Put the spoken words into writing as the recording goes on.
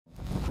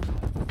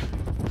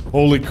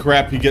Holy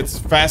crap, he gets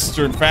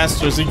faster and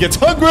faster as he gets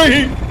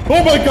hungry!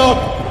 Oh my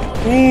god!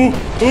 Ooh,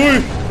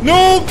 ooh,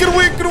 no! Get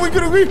away, get away,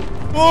 get away!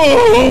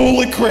 Oh,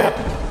 holy crap!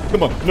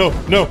 Come on, no,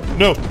 no,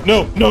 no,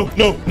 no, no,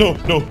 no, no,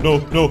 no, no,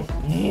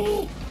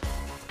 no.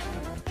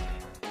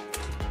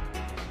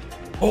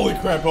 Holy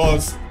crap,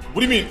 Oz.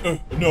 What do you mean?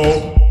 No.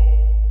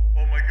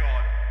 Oh my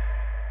god.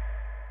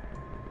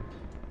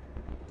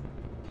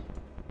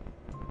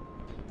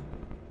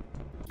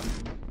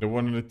 A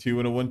 1 and a 2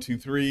 and a 1, 2,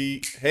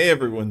 3. Hey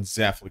everyone,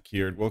 Zaflik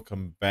here, and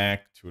welcome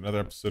back to another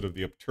episode of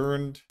the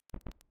Upturned.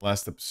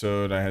 Last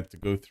episode, I had to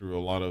go through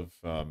a lot of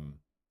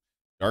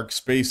dark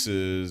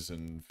spaces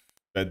and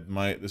fed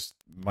my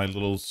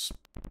little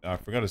I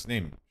forgot his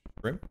name.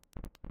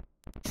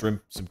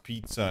 Shrimp, some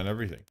pizza, and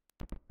everything.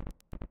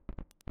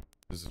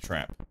 This is a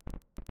trap.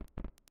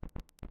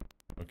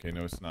 Okay,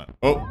 no, it's not.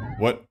 Oh,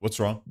 what? What's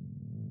wrong?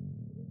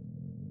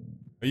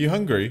 Are you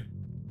hungry?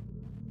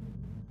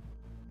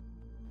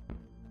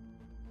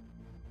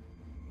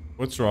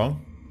 What's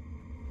wrong?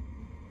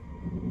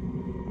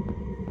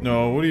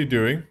 No, what are you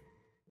doing?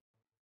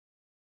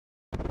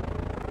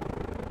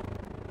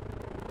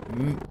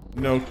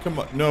 No, come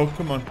on. No,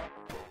 come on.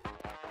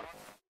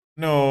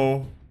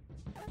 No.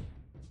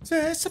 Is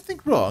there something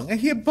wrong? I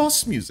hear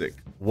boss music.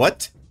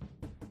 What?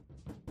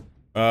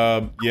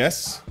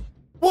 Yes?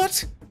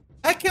 What?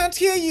 I can't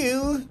hear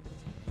you.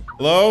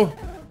 Hello?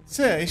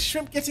 Sir, is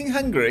Shrimp getting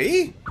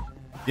hungry?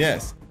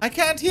 Yes. I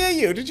can't hear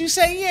you. Did you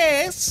say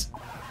yes?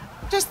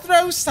 Just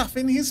throw stuff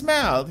in his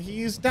mouth.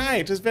 His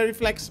diet is very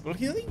flexible.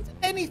 He'll eat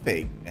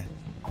anything.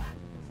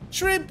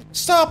 Shrimp,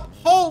 stop,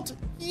 halt,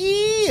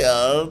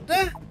 yield.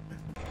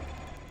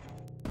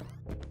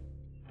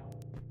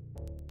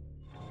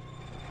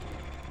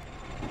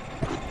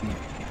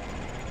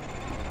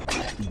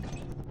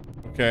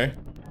 Okay.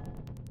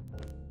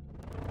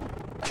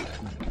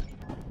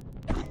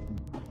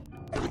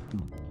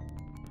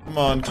 Come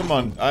on, come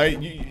on.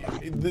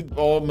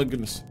 Oh my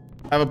goodness.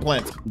 Have a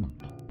plant.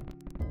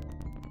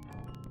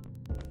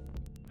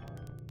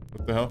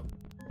 What the hell?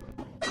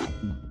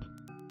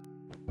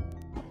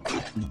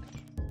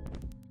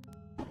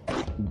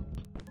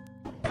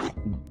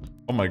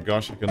 Oh my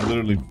gosh, I can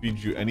literally feed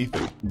you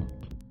anything.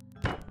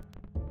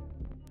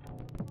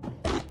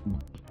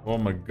 Oh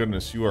my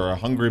goodness, you are a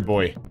hungry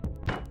boy.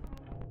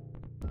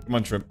 Come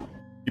on, Shrimp.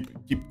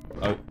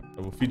 I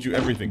will feed you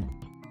everything.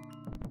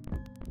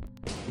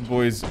 Good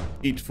boys,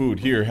 eat food.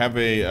 Here, have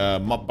a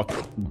mop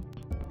bucket.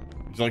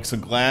 Would you like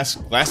some glass?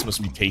 Glass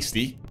must be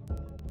tasty.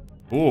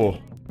 Ooh. How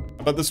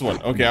about this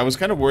one? Okay, I was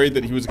kind of worried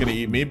that he was gonna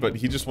eat me, but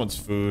he just wants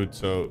food,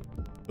 so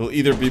he'll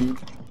either be...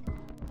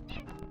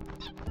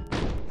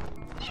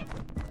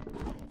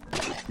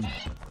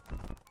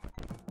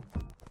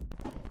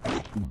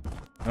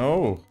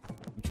 No,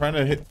 I'm trying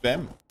to hit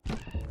them.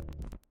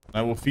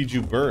 I will feed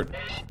you bird.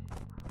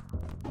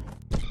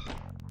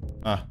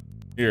 Ah,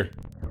 here.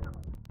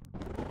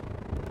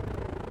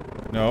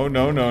 No,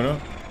 no, no,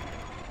 no.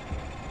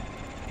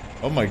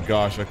 Oh my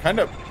gosh,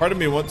 part of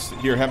me wants to,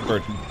 here, have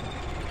bird.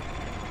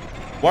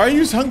 Why are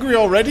you hungry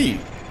already?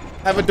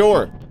 Have a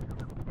door.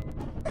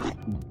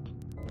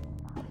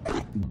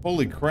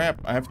 Holy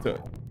crap, I have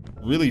to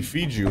really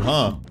feed you,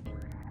 huh?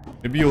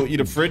 Maybe you'll eat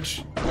a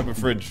fridge? Have a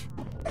fridge.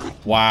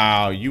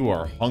 Wow, you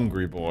are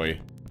hungry, boy.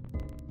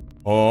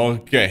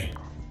 Okay.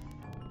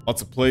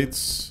 Lots of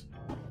plates.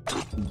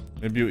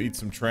 Maybe you'll eat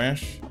some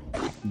trash.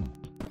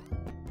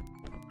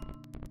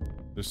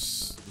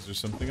 Is there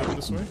something up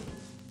this way?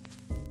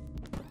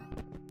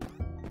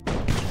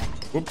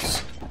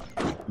 Whoops.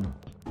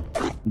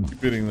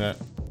 Keep hitting that.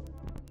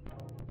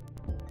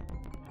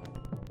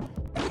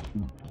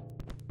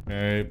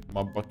 Okay,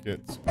 mop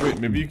buckets. Wait,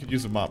 maybe you could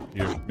use a mop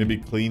here. Maybe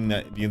clean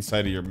the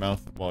inside of your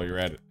mouth while you're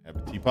at it. Have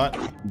a teapot.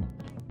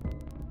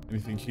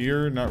 Anything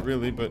here? Not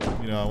really, but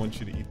you know, I want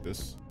you to eat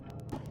this.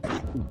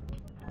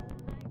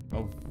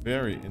 Oh,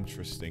 very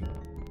interesting.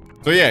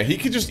 So yeah, he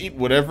could just eat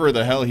whatever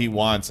the hell he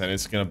wants and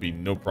it's gonna be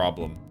no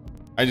problem.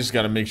 I just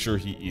gotta make sure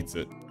he eats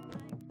it.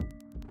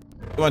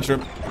 Come on,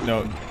 Shrimp.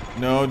 No,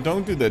 no,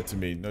 don't do that to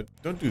me. No,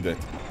 don't do that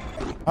to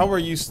me. How are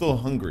you still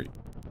hungry?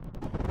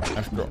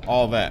 After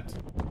all that.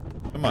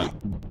 Come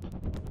on.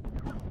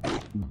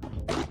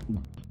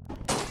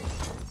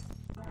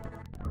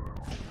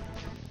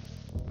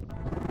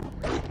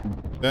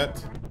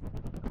 That.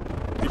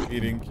 Keep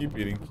eating, keep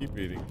eating, keep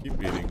eating, keep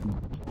eating.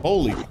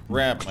 Holy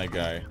crap, my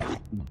guy.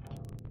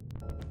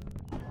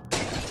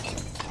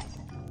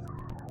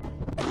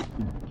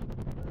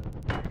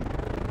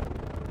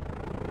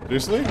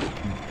 Seriously?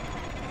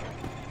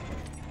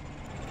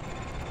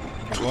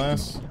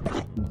 Glass?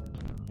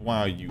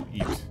 Wow, you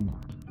eat.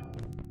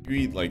 You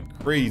eat like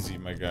crazy,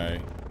 my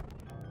guy.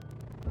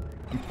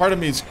 And part of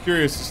me is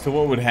curious as to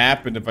what would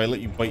happen if I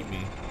let you bite me.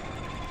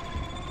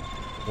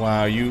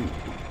 Wow, you're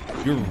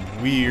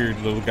a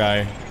weird little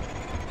guy.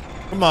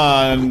 Come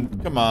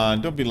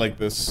on, don't be like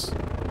this.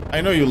 I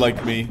know you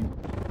like me.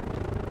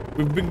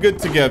 We've been good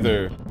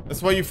together.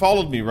 That's why you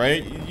followed me,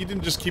 right? You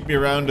didn't just keep me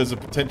around as a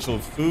potential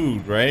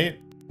food, right?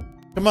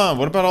 Come on,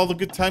 what about all the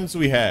good times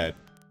we had?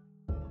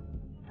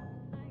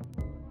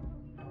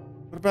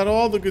 about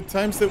all the good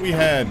times that we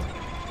had.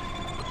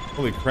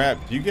 Holy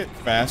crap, do you get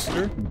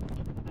faster?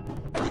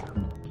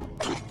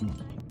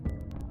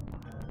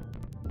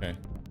 Okay.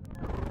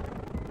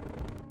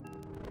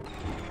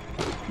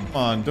 Come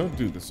on, don't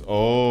do this.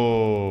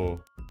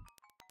 Oh.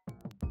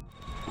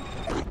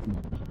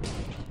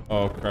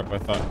 Oh crap, I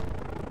thought.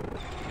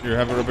 Here,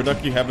 have a rubber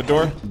ducky, have a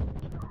door.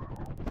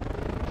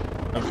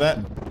 Have that.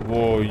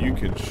 Whoa, you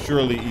can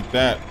surely eat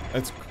that.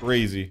 That's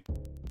crazy.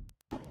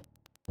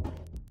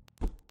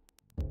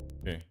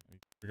 Okay,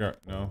 figure out,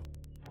 no.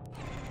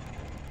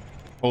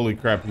 Holy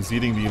crap, he's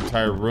eating the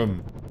entire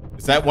room.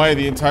 Is that why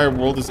the entire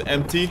world is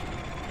empty?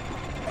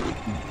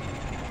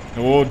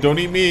 Oh, don't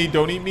eat me.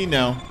 Don't eat me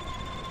now.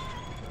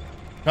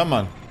 Come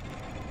on.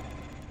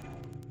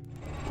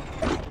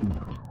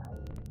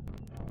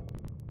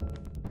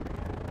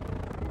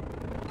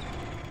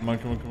 Come on,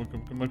 come on, come on,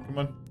 come on, come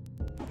on.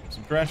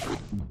 Some trash.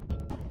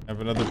 Have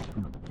another,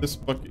 this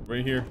bucket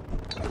right here.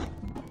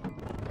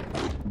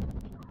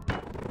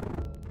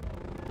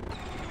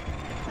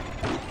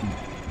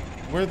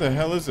 Where the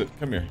hell is it?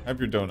 Come here, have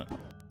your donut.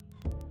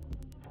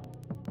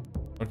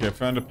 Okay, I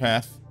found a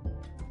path.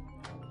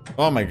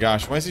 Oh my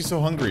gosh, why is he so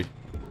hungry?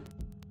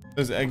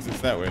 There's exits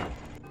that way.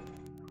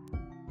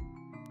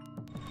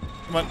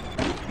 Come on.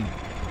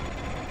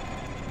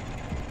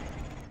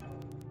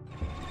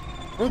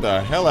 Where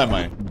the hell am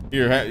I?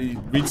 Here,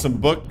 read some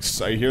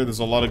books. I hear there's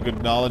a lot of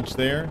good knowledge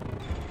there.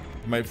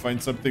 You might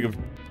find something of...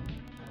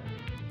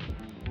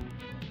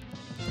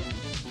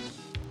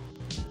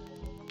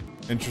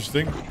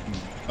 interesting.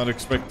 Not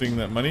expecting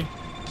that money.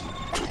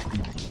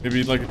 Maybe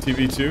you'd like a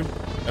TV too?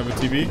 Have a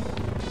TV?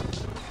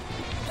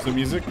 Some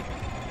music?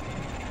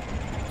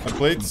 Some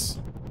plates?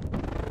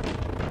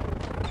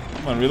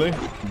 Come on, really?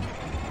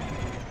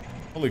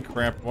 Holy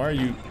crap, why are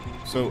you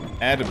so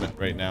adamant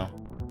right now?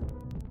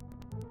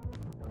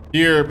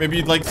 Here, maybe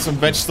you'd like some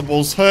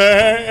vegetables.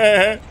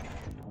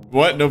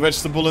 What? No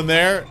vegetable in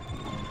there?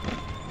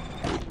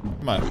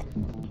 Come on.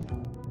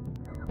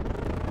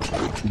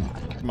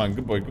 Come on,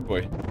 good boy, good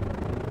boy.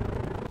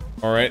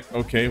 Alright,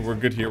 okay, we're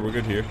good here, we're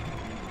good here.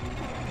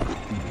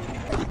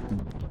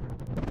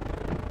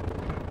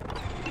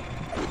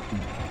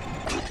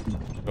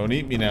 Don't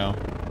eat me now.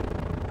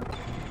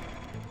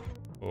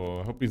 Oh,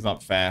 I hope he's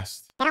not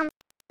fast.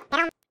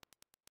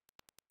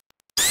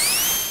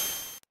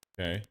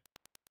 Okay.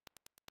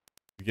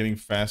 Getting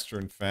faster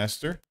and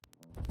faster.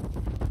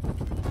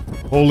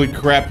 Holy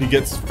crap, he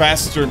gets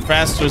faster and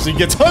faster as he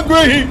gets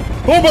hungry!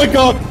 Oh my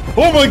god!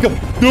 Oh my god!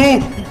 No!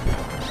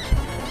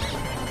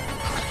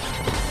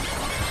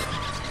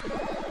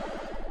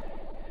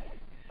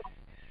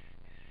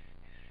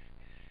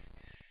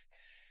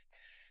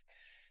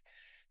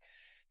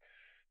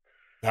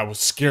 That was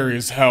scary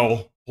as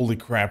hell. Holy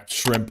crap,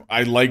 Shrimp.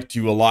 I liked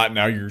you a lot,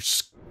 now you're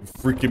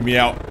freaking me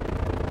out.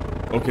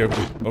 Okay,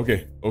 okay,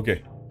 okay,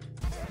 okay.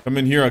 Come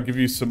in here, I'll give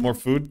you some more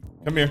food.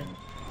 Come here.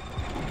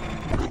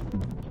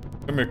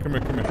 Come here, come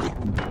here, come here.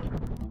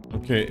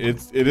 Okay,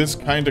 it is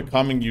kind of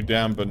calming you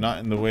down, but not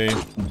in the way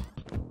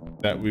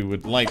that we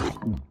would like.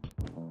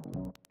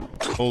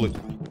 Holy...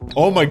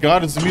 Oh my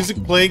god, is the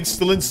music playing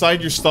still inside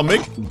your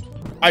stomach?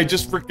 I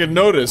just freaking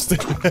noticed.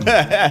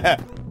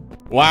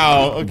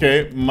 Wow,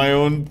 okay, my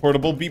own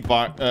portable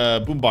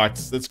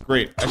boombox. That's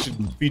great. I should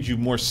feed you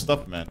more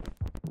stuff, man.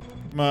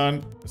 Come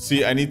on.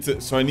 See, I need to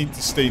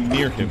stay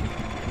near him.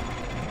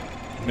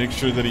 Make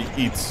sure that he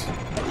eats.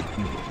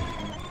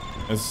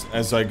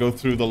 As I go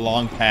through the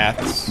long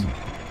paths.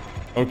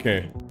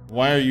 Okay.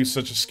 Why are you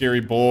such a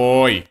scary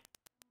boy?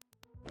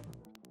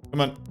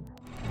 Come on.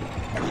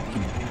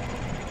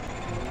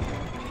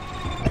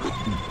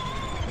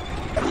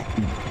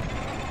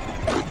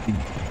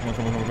 Come on,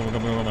 come on, come on, come on,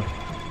 come on, come on.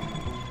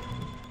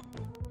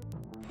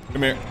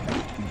 Come here.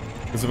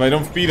 Because if I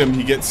don't feed him,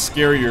 he gets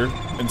scarier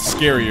and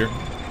scarier.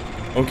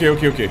 Okay,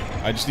 okay, okay.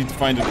 I just need to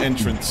find an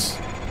entrance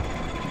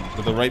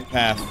to the right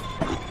path.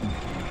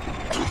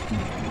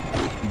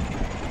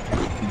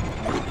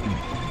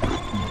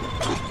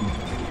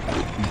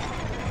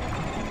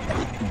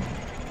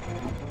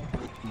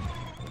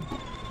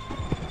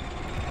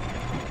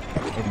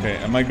 Okay,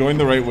 am I going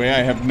the right way?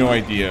 I have no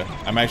idea.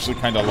 I'm actually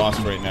kind of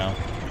lost right now.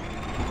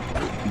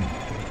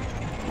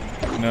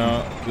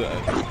 No,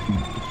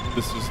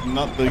 this is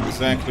not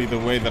exactly the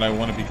way that I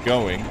want to be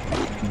going.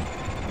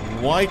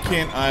 Why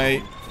can't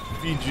I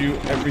feed you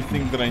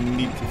everything that I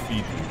need to feed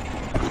you?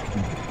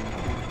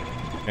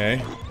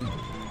 Okay.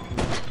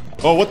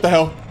 Oh, what the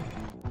hell?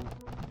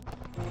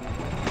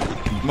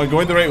 Am I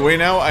going the right way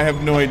now? I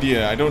have no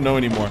idea. I don't know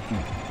anymore.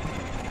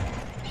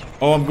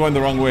 Oh, I'm going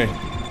the wrong way.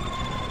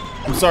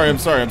 I'm sorry, I'm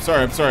sorry, I'm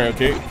sorry, I'm sorry.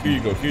 Okay, here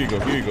you go, here you go,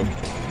 here you go.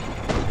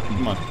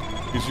 Come on.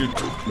 Here's your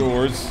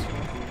doors.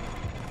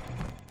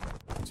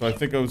 So I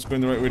think I was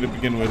going the right way to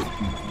begin with.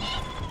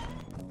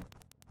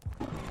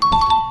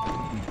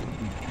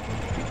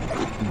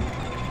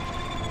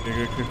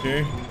 Okay,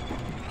 okay.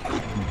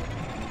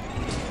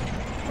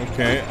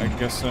 Okay, I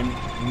guess I'm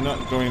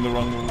not going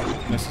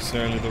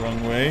necessarily the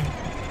wrong way. I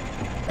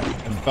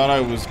thought I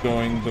was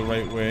going the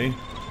right way.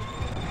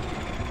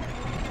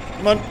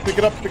 Come on, pick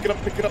it up, pick it up,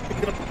 pick it up,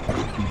 pick it up.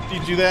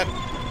 Feed you that.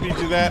 Feed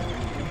you that.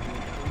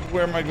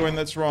 Where am I going?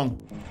 That's wrong.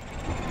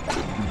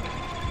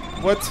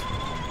 What?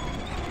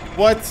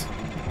 What?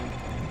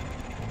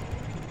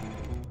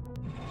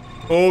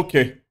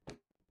 Okay.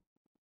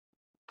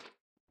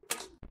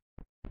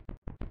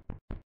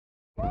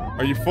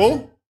 Are you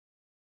full?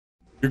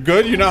 You're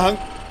good? You're not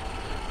hungry?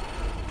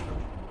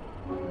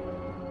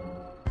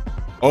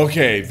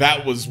 Okay,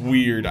 that was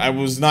weird. I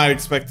was not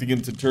expecting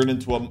him to turn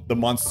into the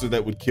monster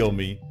that would kill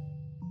me.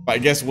 But I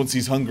guess once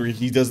he's hungry,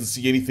 he doesn't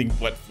see anything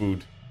but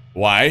food.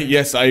 Why?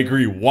 Yes, I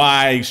agree.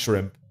 Why,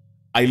 shrimp?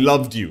 I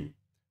loved you.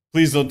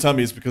 Please don't tell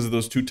me it's because of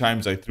those 2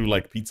 times I threw,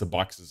 like, pizza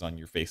boxes on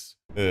your face.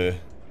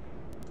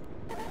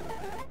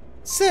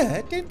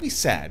 Sir, don't be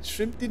sad.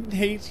 Shrimp didn't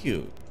hate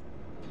you.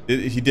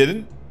 He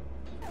didn't?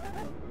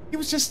 He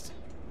was just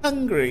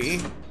hungry.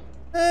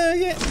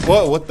 Yeah.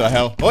 Whoa, what the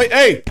hell? Oh,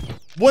 hey!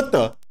 What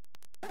the?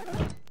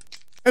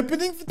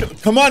 Opening the door.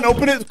 Come on,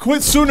 open it.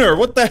 Quit sooner.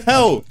 What the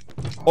hell?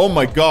 Oh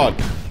my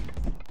god.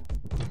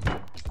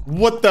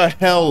 What the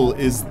hell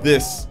is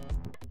this?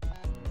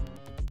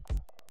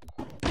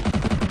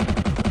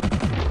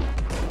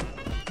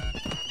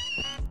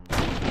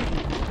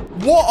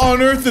 What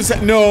on earth is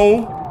that?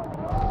 No.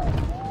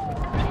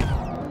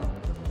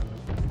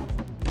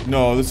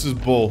 No, this is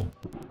bull.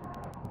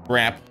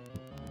 Crap.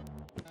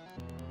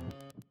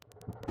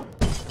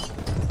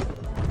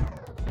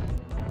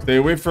 Stay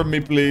away from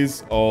me,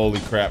 please. Holy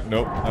crap.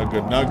 Nope. Not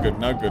good, not good,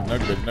 not good, not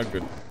good, not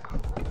good.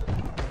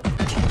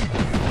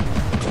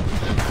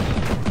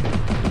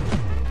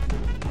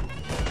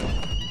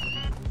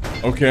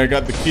 Okay, I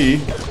got the key.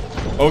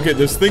 Okay,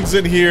 there's things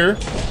in here,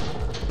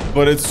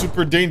 but it's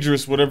super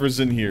dangerous,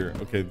 whatever's in here.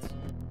 Okay,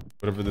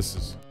 whatever this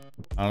is.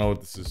 I don't know what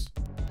this is.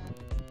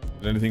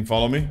 Did anything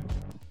follow me?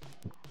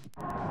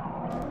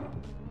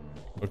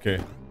 Okay.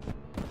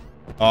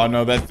 Oh,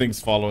 no, that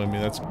thing's following me.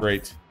 That's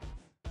great.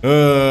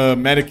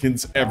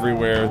 Mannequins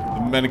everywhere.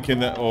 The mannequin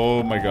that...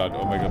 Oh, my God.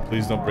 Oh, my God.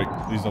 Please don't break.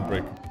 Please don't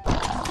break.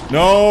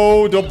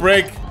 No, don't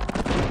break.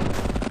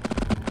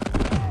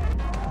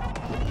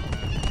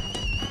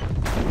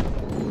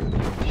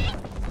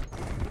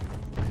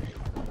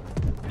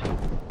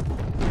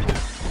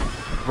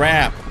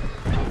 Crap.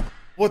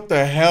 What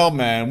the hell,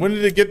 man? When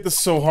did it get this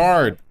so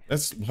hard?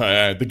 That's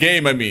the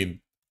game, I mean.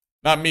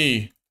 Not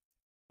me.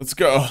 Let's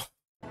go.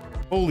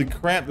 Holy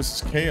crap, this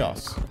is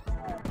chaos.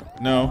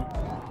 No.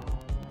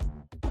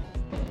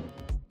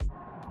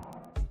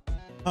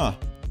 Huh.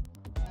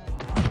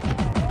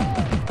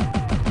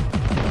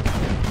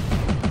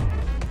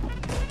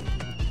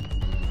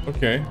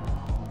 Okay.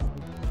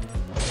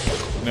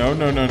 No,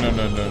 no, no, no, no,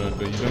 no, no,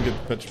 no. You don't get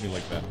to touch me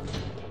like that.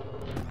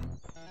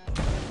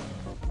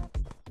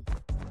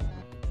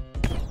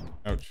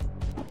 Ouch.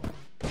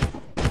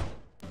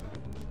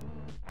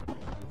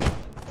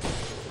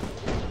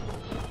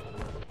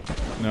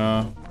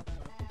 No.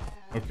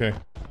 Okay.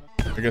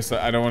 I guess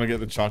I don't want to get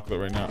the chocolate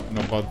right now. I'm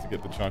not bothered to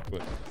get the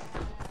chocolate.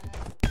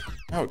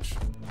 Ouch.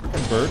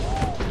 Bird.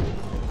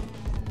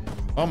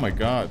 Oh my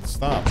god,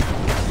 stop.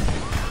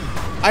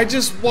 I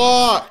just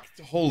walked!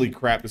 Holy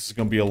crap, this is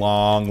gonna be a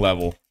long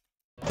level.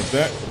 Like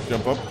that.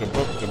 Jump up, jump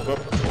up, jump up.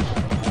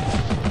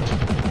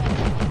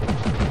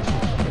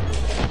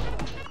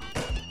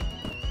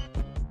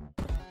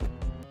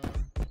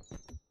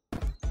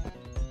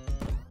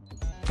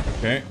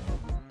 Okay.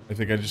 I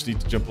think I just need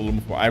to jump a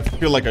little more. I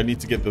feel like I need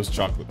to get those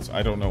chocolates.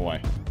 I don't know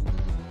why.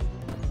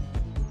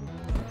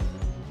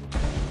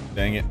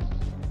 Dang it.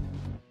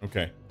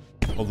 Okay.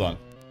 Hold on.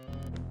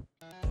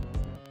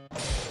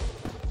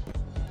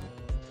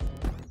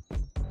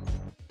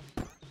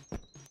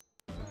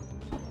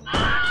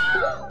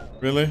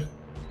 Really?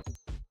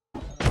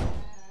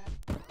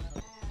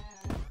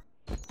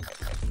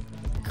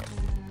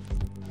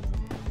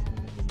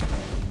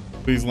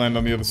 Please land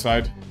on the other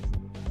side.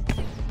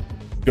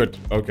 Good.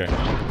 Okay.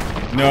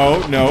 No,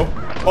 no.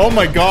 Oh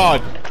my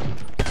god!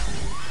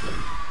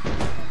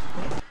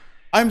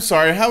 I'm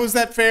sorry, how is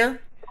that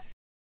fair?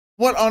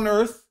 What on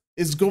earth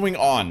is going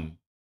on?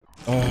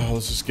 Oh,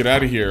 let's just get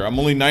out of here. I'm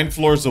only 9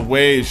 floors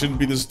away. It shouldn't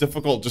be this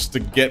difficult just to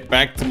get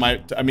back to my...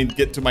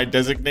 get to my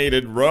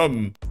designated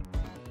room.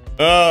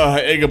 Oh,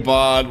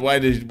 Ichabod, why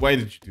did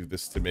you do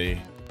this to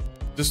me?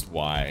 Just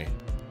why?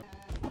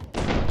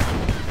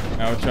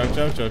 Ouch, ouch,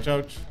 ouch, ouch,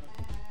 ouch.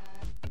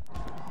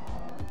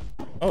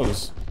 Oh,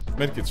 there's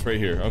medkits right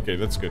here. Okay,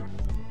 that's good.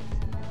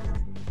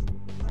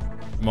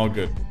 I'm all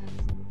good.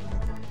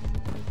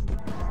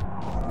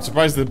 I'm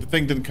surprised the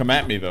thing didn't come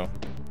at me, though.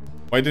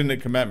 Why didn't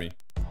it come at me?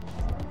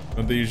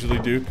 Don't they usually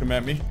do come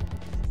at me?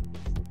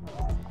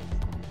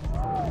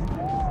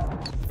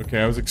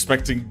 Okay, I was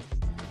expecting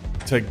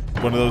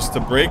one of those to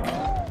break,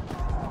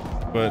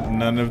 but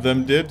none of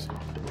them did.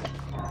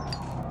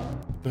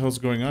 What the hell's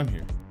going on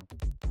here?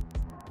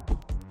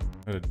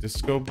 Got a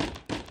disco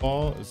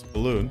ball? It's a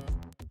balloon.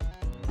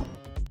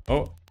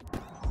 Oh,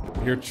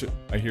 I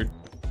hear.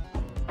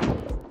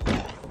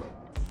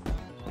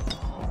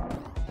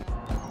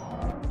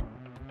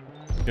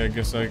 Okay, I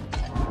guess I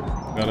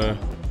gotta.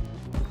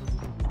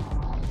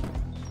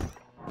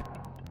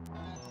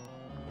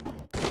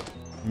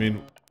 I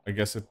mean, I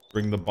guess I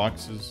bring the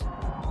boxes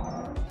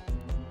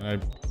and I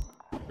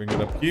bring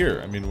it up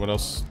here. I mean, what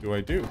else do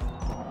I do?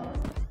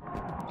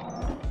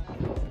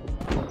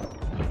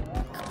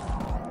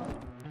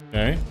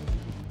 Okay.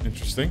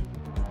 Interesting.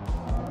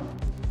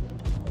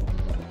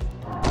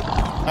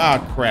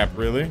 Ah, crap,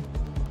 really?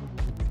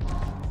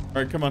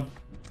 Alright, come on.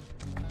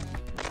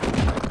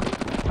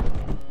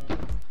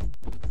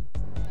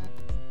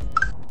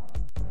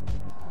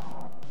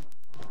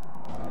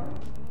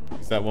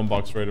 Is that one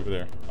box right over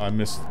there? Oh, I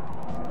missed.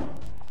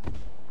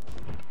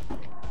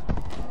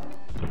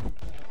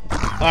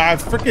 Ah, I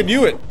freaking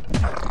knew it!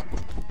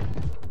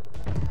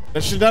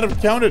 That should not have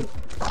counted.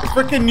 I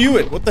freaking knew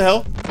it! What the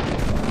hell?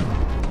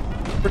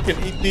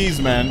 Freaking eat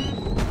these, man.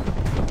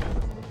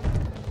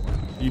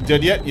 You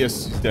dead yet?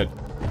 Yes, he's dead.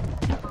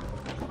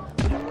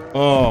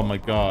 Oh my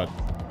god.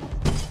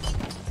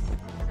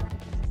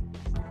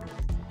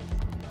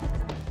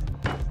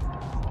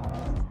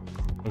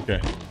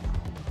 Okay.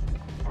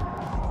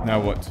 Now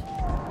what?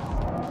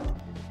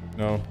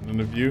 No, none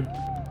of you?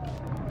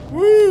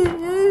 Woo!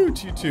 Woo!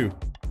 You too.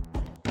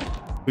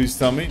 Please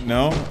tell me.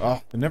 No?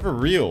 Oh, they're never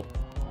real.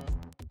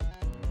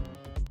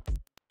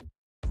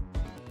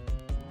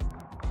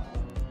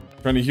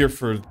 Trying to hear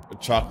for a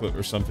chocolate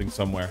or something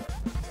somewhere.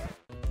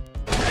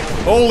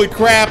 Holy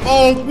crap!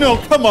 Oh, no,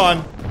 come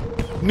on!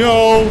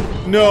 No,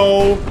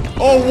 no.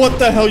 Oh, what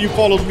the hell? You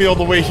followed me all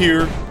the way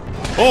here.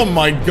 Oh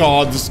my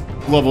god, this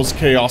level's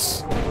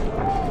chaos.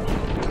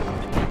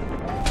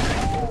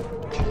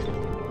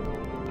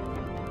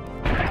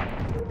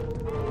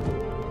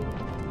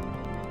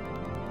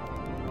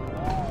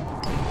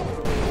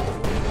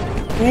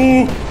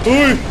 Oh,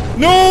 hey,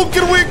 no,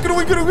 get away, get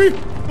away, get away.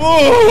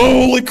 Oh,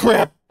 holy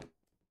crap.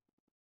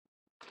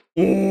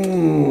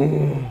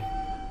 Oh.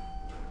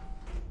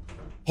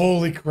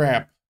 Holy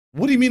crap.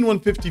 What do you mean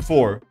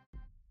 154?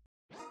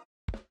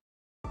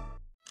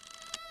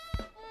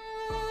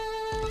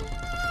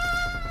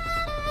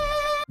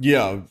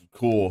 Yeah,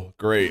 cool,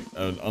 great.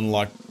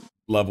 Unlocked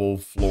level,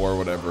 floor,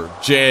 whatever.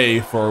 J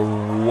for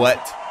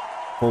what?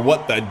 For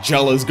what the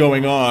jell is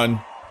going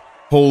on?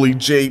 Holy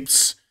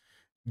japes.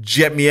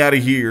 Jet me out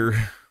of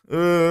here.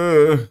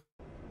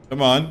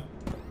 Come on.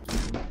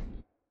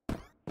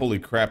 Holy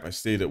crap, I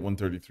stayed at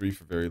 133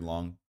 for very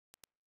long.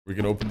 We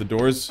can open the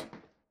doors?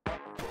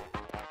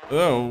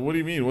 Oh, what do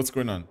you mean? What's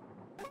going on?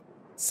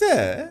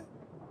 Sir?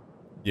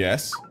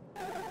 Yes?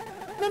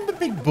 Remember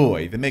Big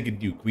Boy, the mega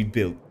nuke we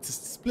built to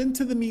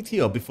splinter the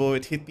meteor before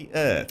it hit the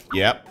Earth?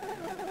 Yep.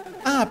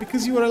 Ah,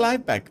 because you were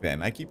alive back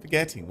then. I keep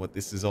forgetting what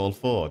this is all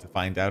for, to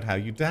find out how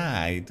you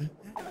died.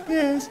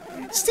 Yes.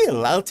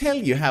 Still, I'll tell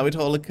you how it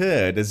all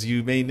occurred, as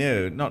you may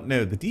not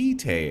know the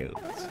details.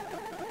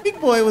 Big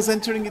Boy was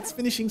entering its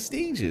finishing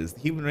stages.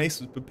 The human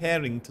race was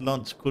preparing to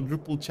launch,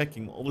 quadruple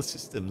checking all the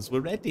systems were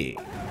ready.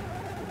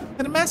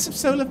 And a massive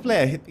solar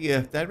flare hit the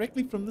Earth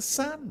directly from the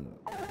sun.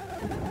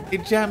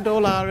 It jammed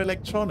all our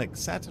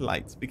electronics.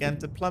 Satellites began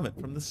to plummet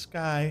from the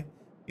sky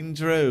in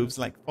droves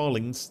like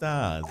falling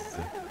stars.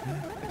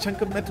 A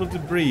chunk of metal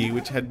debris,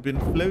 which had been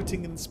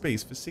floating in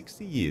space for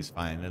 60 years,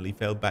 finally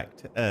fell back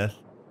to Earth.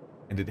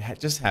 And it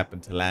had just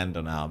happened to land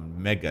on our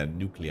mega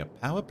nuclear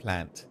power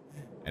plant.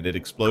 And it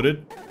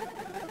exploded?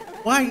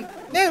 Why,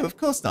 no, of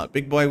course not.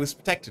 Big Boy was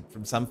protected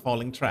from some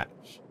falling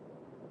trash.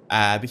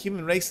 The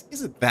human race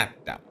isn't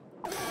that dumb.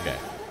 Okay.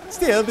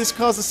 Still, this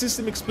caused a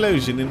system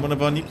explosion in one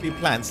of our nuclear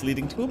plants,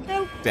 leading to a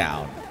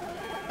meltdown.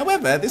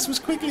 However, this was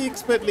quickly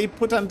expertly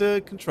put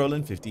under control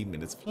in 15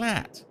 minutes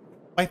flat,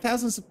 by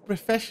thousands of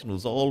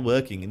professionals all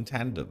working in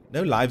tandem.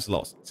 No lives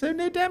lost, so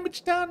no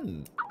damage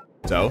done.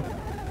 So,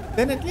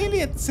 then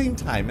nearly at the same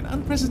time, an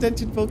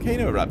unprecedented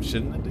volcano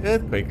eruption and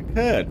earthquake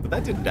occurred, but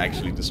that didn't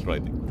actually destroy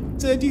them.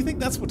 So, do you think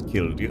that's what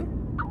killed you?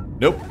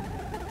 Nope.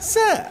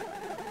 Sir!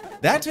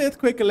 That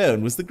earthquake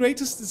alone was the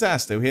greatest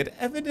disaster we had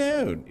ever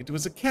known. It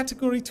was a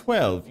Category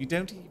 12. You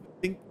don't even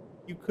think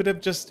you could have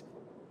just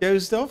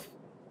dozed off?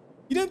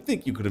 You don't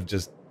think you could have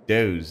just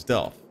dozed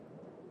off?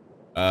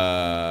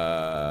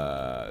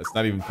 It's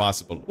not even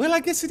possible. Well, I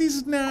guess it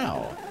is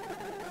now.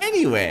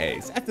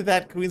 Anyways, after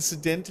that,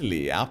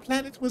 coincidentally, our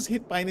planet was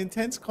hit by an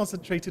intense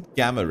concentrated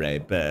gamma ray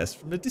burst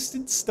from a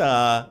distant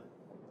star.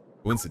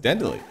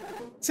 Coincidentally?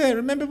 So,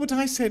 remember what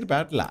I said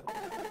about luck?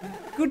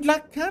 Good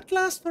luck can't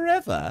last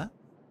forever.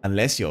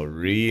 Unless you're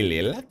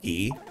really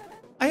lucky.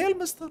 I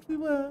almost thought we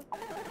were.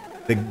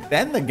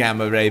 Then the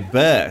gamma ray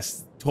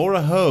burst, tore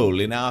a hole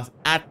in our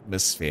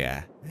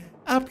atmosphere.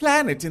 Our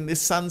planet in this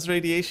sun's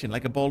radiation,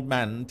 like a bald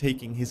man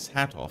taking his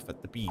hat off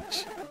at the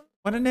beach.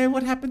 Want to know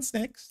what happens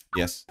next?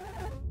 Yes.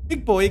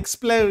 Big Boy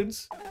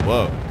explodes.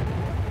 Whoa.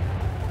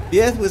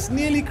 The Earth was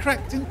nearly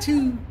cracked in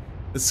two.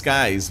 The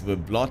skies were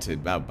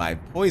blotted out by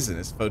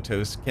poisonous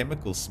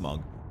photochemical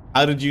smog.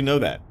 How did you know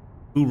that?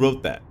 Who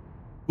wrote that?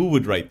 Who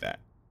would write that?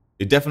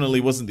 It definitely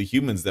wasn't the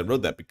humans that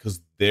wrote that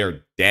because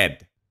they're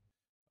dead.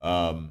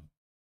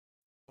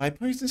 By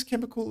poisonous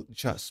chemical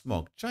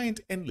smog,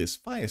 giant endless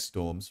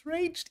firestorms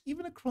raged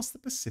even across the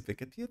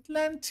Pacific and the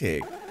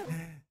Atlantic.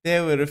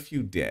 There were a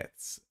few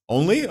deaths.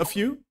 Only a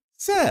few?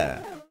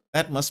 Sir,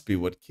 that must be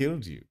what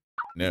killed you.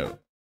 No.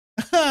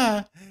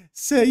 Ha!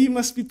 Sir, you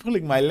must be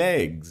pulling my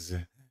legs.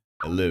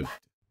 A lift.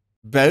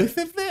 Both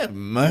of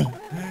them?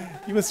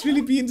 You must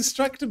really be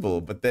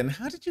indestructible, but then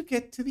how did you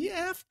get to the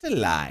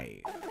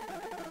afterlife?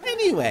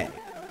 Anyway,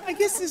 I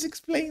guess this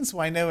explains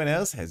why no one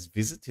else has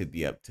visited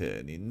the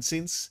Upturned Inn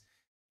since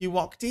you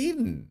walked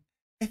in.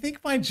 I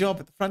think my job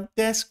at the front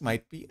desk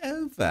might be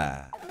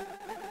over.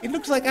 It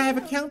looks like I have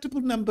a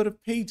countable number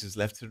of pages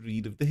left to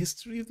read of the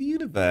history of the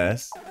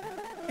universe.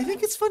 I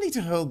think it's funny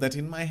to hold that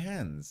in my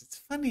hands. It's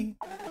funny.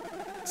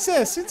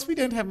 Sir, since we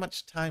don't have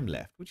much time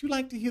left, would you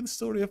like to hear the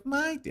story of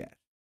my death?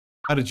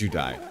 How did you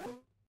die?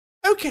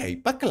 Okay,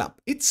 buckle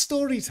up. It's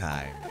story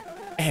time.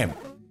 Ahem.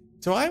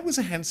 So I was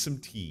a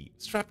handsome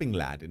strapping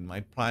lad in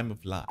my prime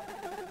of life.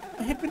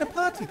 I had been a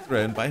party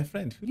thrown by a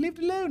friend who lived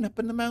alone up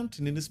in the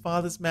mountain in his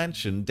father's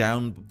mansion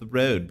down the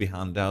road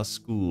behind our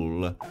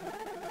school.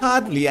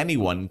 Hardly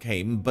anyone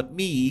came but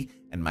me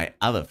and my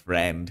other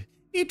friend.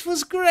 It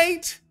was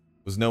great.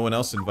 Was no one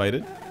else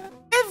invited?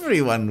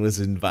 Everyone was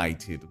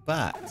invited,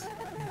 but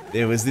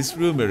there was this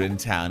rumor in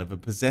town of a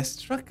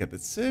possessed trucker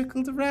that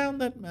circled around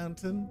that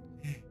mountain.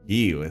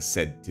 He was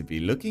said to be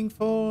looking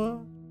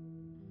for...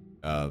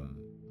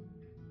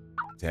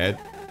 Ted?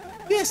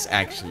 Yes,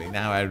 actually,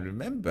 now I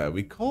remember.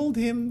 We called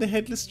him the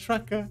Headless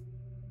Trucker.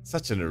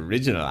 Such an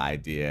original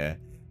idea.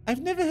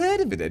 I've never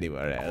heard of it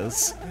anywhere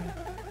else.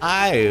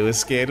 I was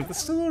scared of the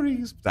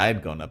stories, but I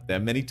had gone up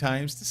there many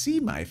times to see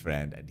my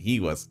friend, and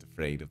he wasn't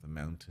afraid of the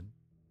mountain.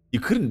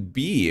 You couldn't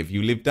be if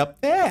you lived up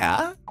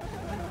there.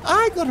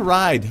 I got a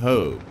ride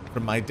home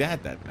from my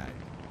dad that night.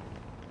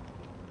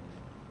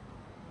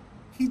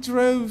 He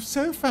drove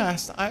so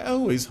fast, I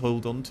always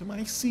hold on to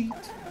my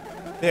seat.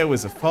 There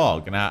was a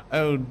fog, and our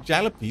old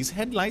Jalopy's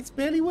headlights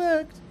barely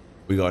worked.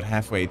 We got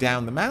halfway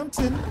down the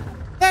mountain.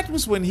 That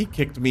was when he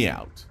kicked me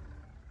out.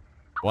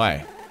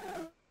 Why?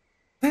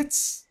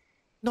 That's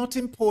not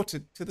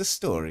important to the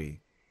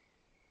story.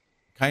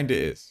 Kinda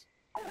is.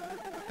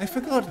 I've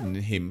forgotten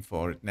him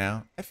for it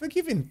now. I've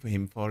forgiven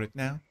him for it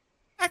now.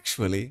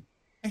 Actually,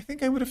 I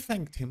think I would have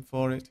thanked him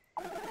for it.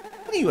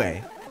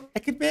 Anyway, I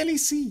could barely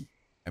see,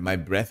 and my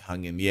breath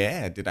hung in the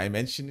air. Did I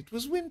mention it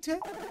was winter?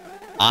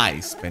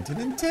 I spent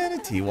an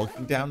eternity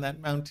walking down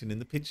that mountain in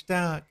the pitch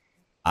dark.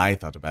 I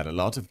thought about a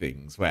lot of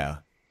things.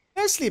 Well,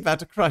 mostly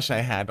about a crush I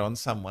had on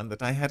someone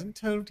that I hadn't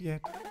told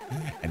yet.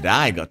 And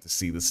I got to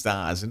see the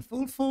stars in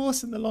full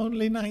force in the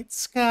lonely night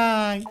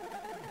sky.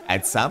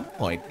 At some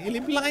point,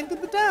 nearly blind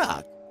in the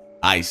dark,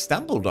 I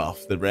stumbled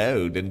off the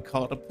road and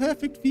caught a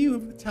perfect view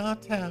of the tar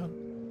town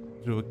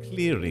through a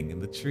clearing in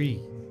the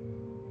trees.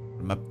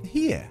 From up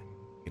here,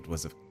 it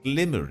was a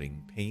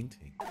glimmering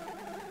painting.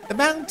 The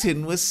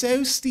mountain was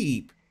so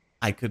steep,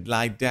 I could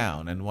lie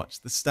down and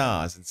watch the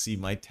stars and see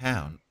my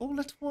town all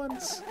at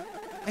once.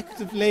 I could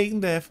have lain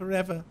there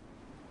forever.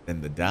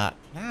 Then the dark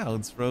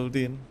clouds rolled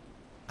in.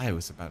 I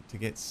was about to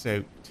get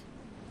soaked.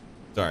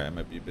 Sorry, I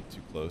might be a bit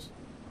too close.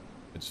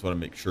 I just want to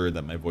make sure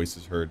that my voice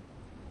is heard.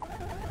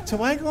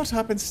 So I got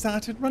up and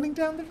started running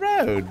down the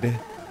road.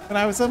 When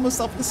I was almost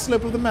off the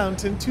slope of the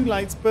mountain, two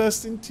lights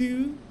burst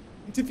into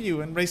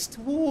view and raced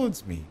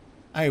towards me.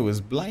 I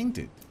was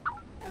blinded.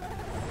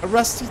 A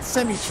rusty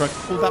semi-truck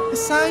pulled up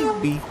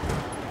beside me.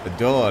 The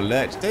door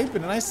lurched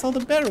open and I saw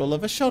the barrel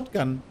of a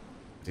shotgun.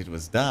 But it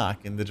was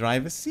dark in the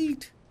driver's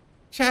seat.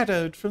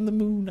 Shadowed from the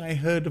moon, I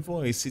heard a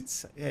voice. It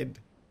said,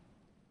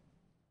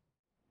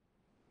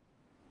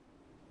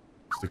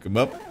 Stick 'em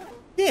up?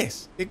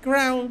 Yes, it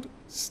growled,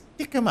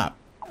 stick 'em up.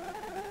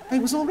 I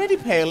was already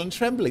pale and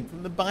trembling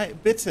from the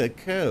bitter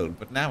cold,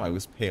 but now I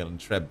was pale and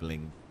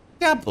trembling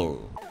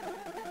double.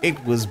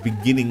 It was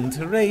beginning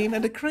to rain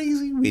and a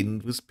crazy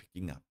wind was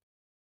picking up.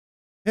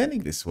 Turning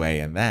this way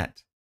and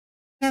that,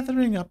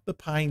 gathering up the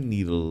pine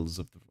needles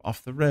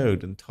off the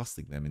road and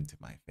tossing them into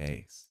my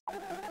face.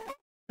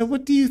 So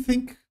what do you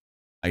think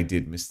I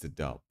did, Mr.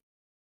 Dobb?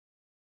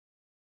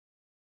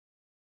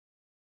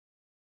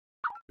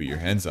 Put your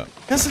hands up.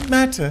 Doesn't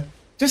matter.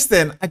 Just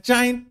then, a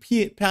giant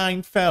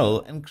pine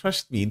fell and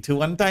crushed me into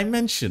one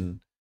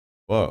dimension.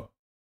 Whoa.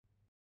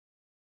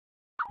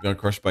 You got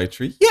crushed by a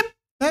tree? Yep,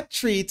 that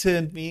tree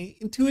turned me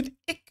into an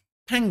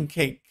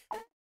pancake.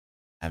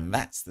 And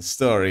that's the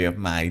story of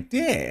my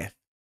death.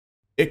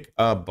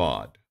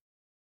 Ichabod.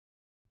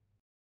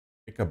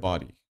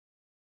 Ichabody.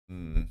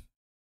 Is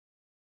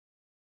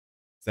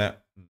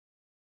that...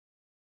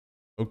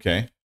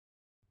 Okay.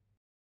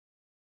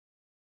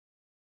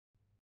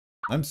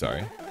 I'm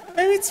sorry.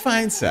 Oh, it's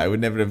fine, sir. I would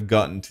never have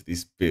gotten to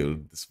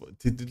build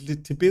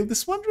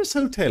this wondrous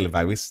hotel if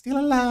I was still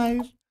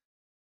alive.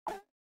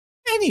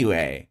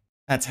 Anyway,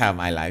 that's how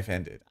my life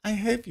ended. I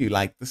hope you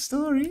liked the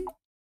story.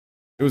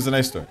 It was a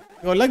nice story.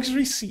 Your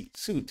luxury suite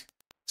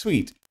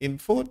in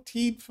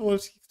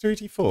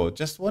 1434,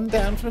 just one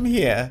down from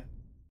here.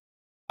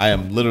 I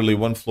am literally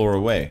one floor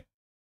away.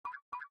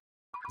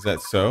 Is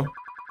that so?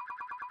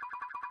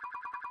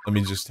 Let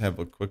me just have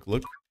a quick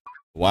look.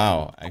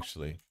 Wow,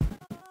 actually.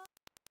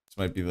 This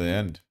might be the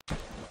end.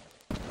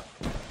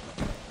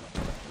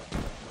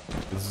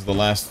 This is the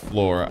last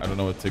floor. I don't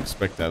know what to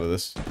expect out of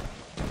this.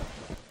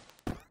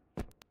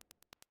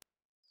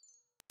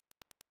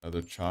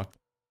 Other chalk.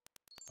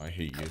 I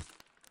hate you.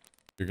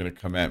 You're gonna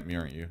come at me,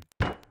 aren't you?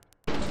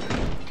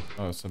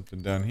 Oh,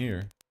 something down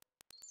here.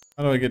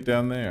 How do I get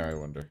down there, I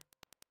wonder?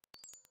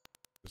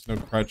 There's no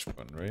crouch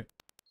button, right?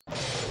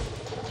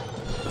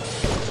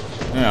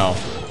 Now.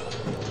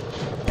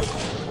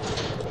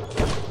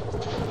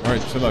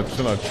 Alright, chill out,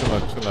 chill out, chill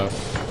out, chill out.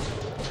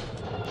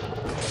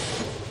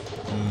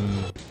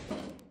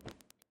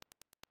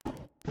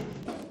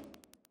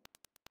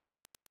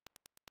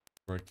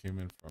 Where I came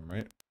in from,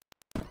 right?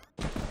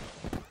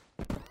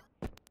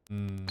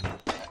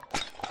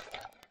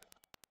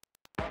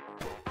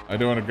 I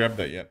don't want to grab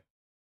that yet.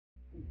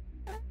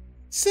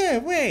 Sir,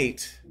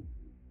 wait.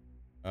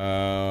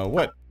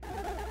 What?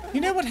 You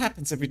know what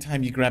happens every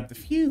time you grab the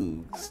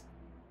fuse?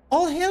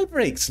 All hell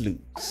breaks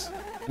loose.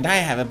 And I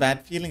have a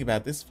bad feeling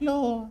about this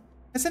floor.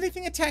 Has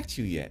anything attacked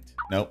you yet?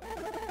 Nope.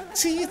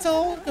 See, it's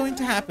all going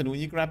to happen when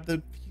you grab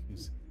the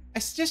fuse. I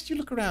suggest you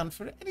look around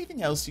for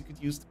anything else you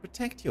could use to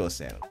protect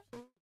yourself.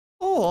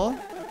 Or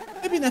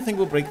maybe nothing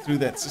will break through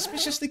that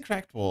suspiciously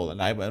cracked wall and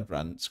I won't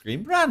run,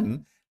 scream,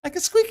 run, like a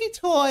squeaky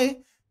toy.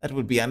 That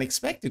would be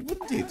unexpected,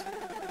 wouldn't it?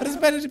 But it's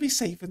better to be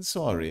safe than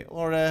sorry,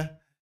 or,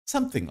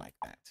 something like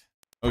that.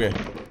 Okay.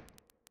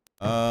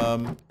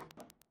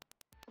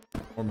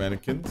 More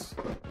mannequins.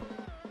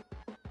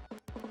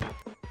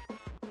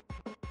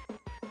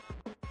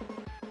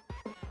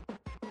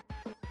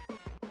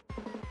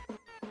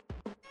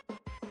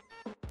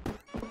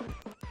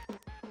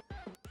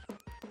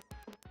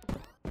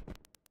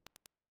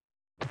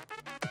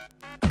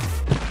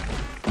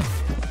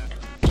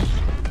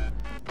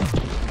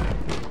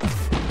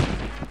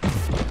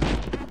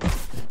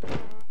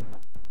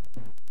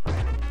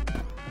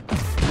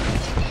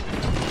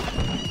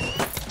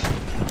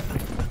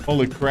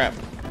 Holy crap.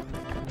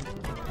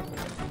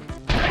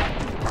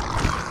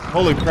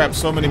 Holy crap,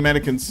 so many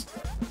mannequins.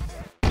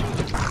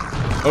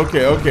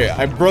 Okay, okay,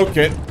 I broke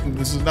it.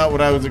 This is not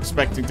what I was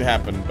expecting to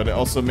happen, but it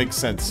also makes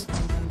sense.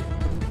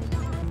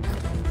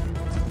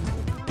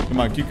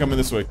 Come on, keep coming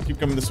this way. Keep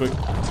coming this way.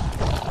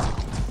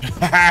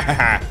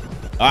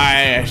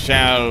 I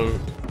shall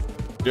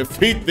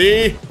defeat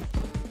thee.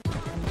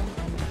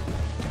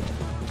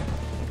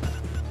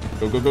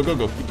 Go, go, go, go,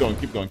 go. Keep going,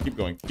 keep going, keep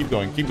going, keep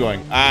going, keep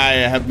going. I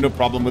have no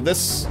problem with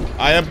this.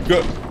 I am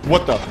good.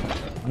 What the?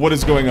 What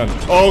is going on?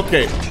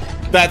 Okay.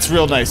 That's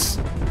real nice.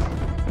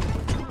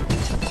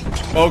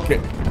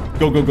 Okay.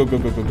 Go, go, go, go,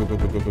 go, go, go, go,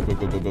 go, go, go, go,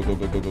 go, go, go,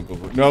 go, go, go, go,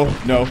 go. No,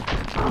 no.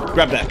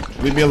 Grab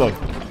that. Leave me alone.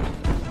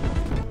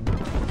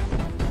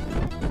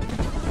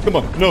 Come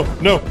on. No,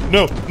 no,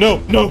 no,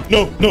 no, no,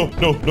 no, no,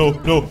 no, no,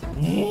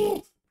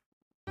 no.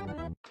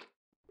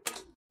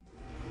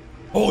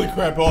 Holy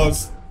crap,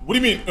 Oz. What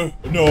do you mean?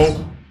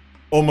 No.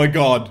 Oh my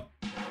god.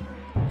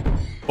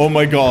 Oh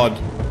my god.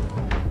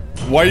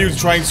 Why are you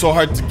trying so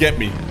hard to get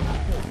me?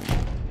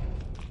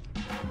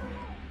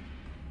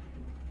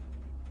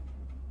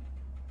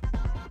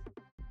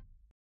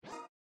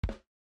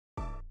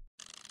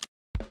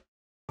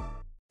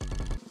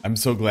 I'm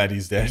so glad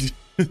he's dead.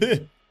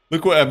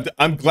 Look what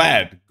I'm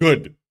glad.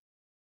 Good.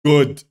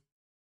 Good.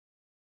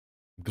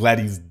 I'm glad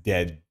he's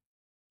dead.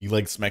 You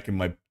like smacking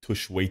my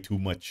tush way too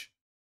much.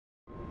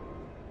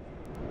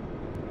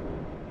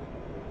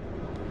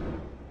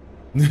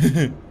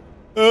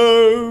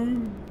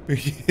 Oh.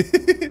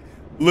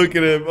 Look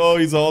at him. Oh,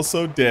 he's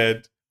also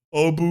dead.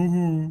 Oh,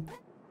 boo-hoo.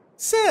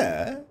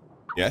 Sir?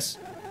 Yes?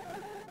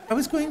 I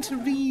was going to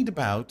read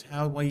about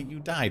how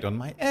you died on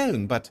my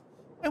own, but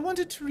I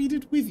wanted to read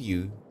it with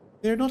you.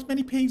 There are not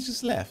many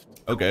pages left.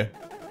 Okay.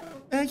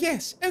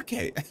 Yes,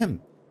 okay.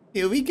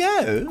 Here we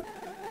go.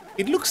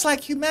 It looks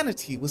like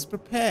humanity was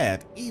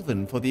prepared,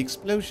 even for the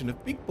explosion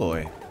of Big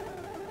Boy.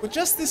 For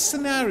just this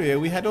scenario,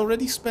 we had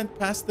already spent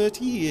past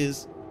 30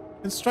 years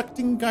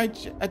constructing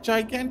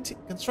gigantic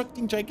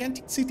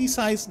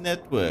city-sized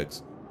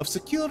networks of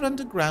secure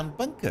underground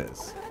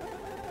bunkers.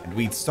 And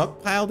we'd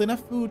stockpiled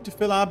enough food to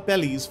fill our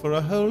bellies for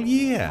a whole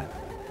year.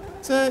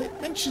 So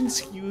it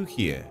mentions you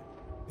here.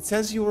 It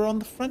says you were on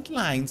the front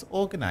lines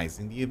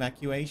organizing the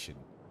evacuation.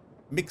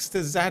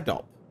 Mixter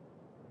Zadop.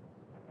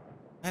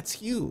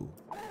 That's you.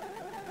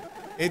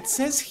 It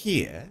says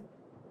here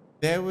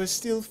there were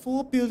still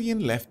 4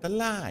 billion left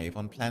alive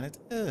on planet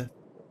Earth.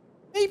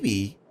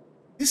 Maybe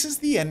this is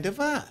the end of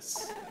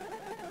us.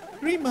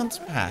 3 months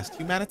passed,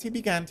 humanity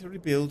began to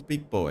rebuild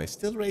Big Boy,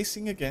 still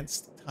racing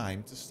against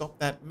time to stop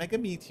that mega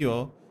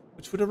meteor,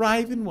 which would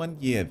arrive in 1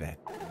 year then.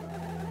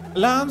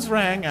 Alarms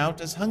rang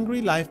out as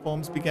hungry life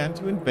forms began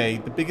to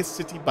invade the biggest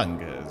city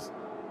bunkers.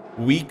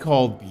 We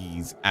called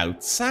these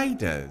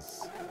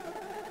outsiders.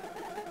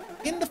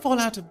 In the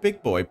fallout of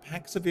Big Boy,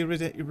 packs of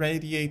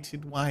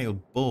irradiated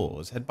wild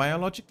boars had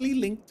biologically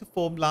linked to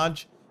form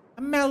large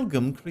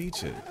amalgam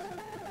creatures.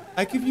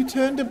 Like if you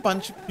turned a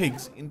bunch of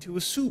pigs into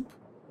a soup,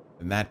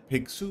 and that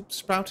pig soup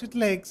sprouted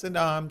legs and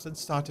arms and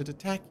started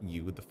attacking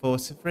you with the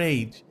force of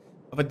rage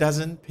of a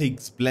dozen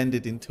pigs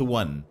blended into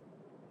one.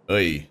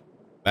 Oy.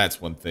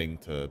 That's one thing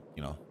to,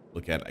 you know,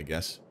 look at, I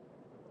guess.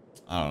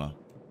 I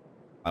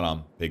don't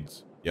know.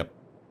 Pigs. Yep.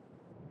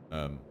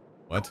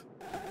 What?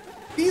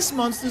 These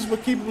monsters were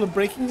capable of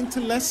breaking into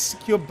less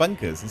secure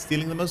bunkers and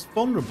stealing the most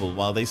vulnerable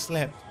while they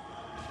slept.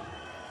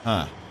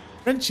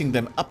 Wrenching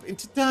them up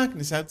into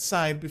darkness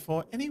outside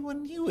before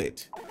anyone knew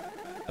it.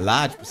 A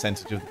large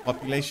percentage of the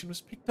population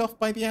was picked off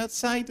by the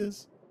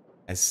outsiders,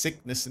 as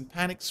sickness and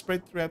panic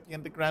spread throughout the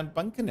underground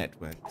bunker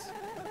networks.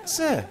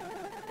 Sir,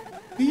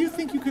 do you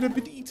think you could have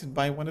been eaten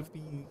by one of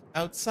the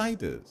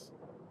outsiders?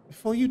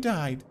 Before you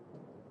died,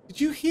 did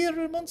you hear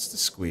a monster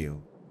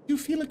squeal? Did you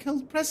feel a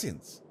cold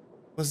presence?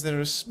 Was there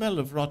a smell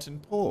of rotten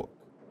pork?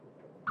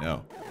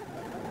 No.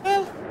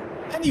 Well,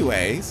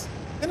 anyways,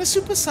 then a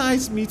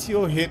supersized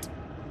meteor hit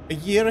a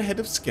year ahead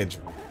of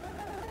schedule.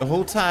 The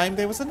whole time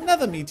there was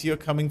another meteor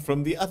coming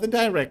from the other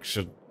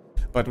direction,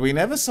 but we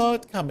never saw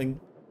it coming.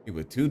 We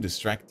were too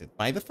distracted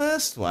by the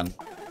first one.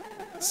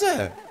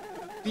 Sir,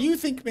 do you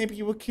think maybe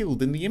you were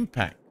killed in the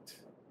impact?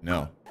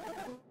 No.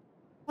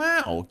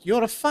 Wow,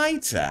 you're a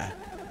fighter.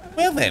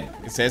 Well then,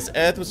 it says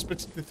Earth was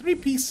split into 3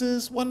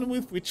 pieces, one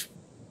with which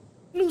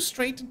flew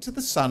straight into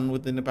the sun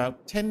within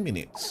about 10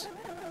 minutes.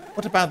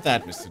 What about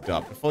that, Mr.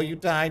 Dobb? Before you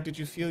died, did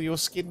you feel your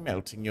skin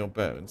melting your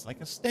bones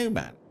like a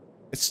snowman?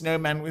 A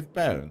snowman with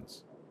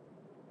bones?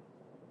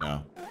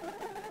 No.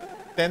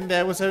 Then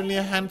there was only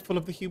a handful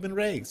of the human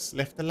race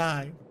left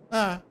alive.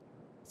 It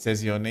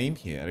says your name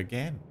here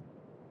again.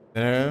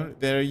 There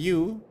are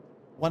you,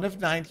 one of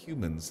 9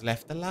 humans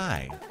left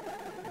alive.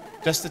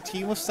 Just a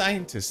team of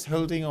scientists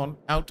holding on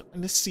out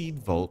in a seed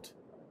vault,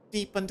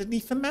 deep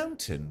underneath a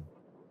mountain.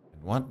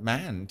 And one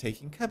man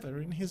taking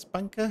cover in his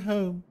bunker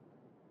home.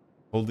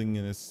 Holding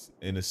in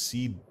a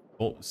seed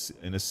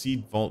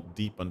vault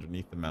deep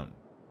underneath the mountain.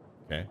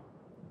 Okay.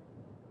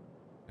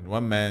 And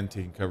one man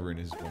taking cover in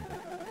his bunker.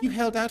 You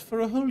held out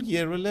for a whole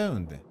year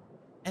alone then.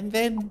 And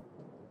then...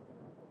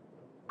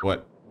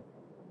 What?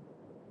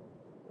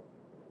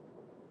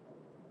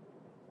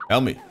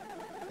 Tell me.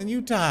 Then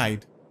you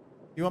died.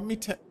 Do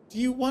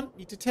you want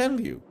me to tell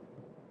you?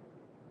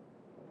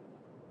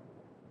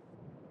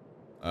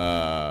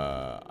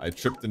 I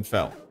tripped and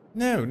fell.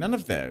 No, none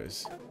of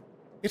those.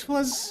 It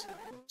was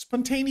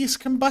spontaneous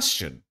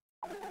combustion.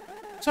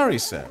 Sorry,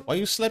 sir. While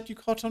you slept, you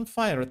caught on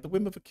fire at the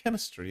whim of a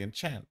chemistry and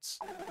chance.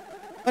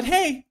 But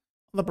hey,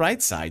 on the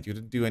bright side, you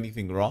didn't do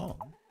anything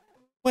wrong.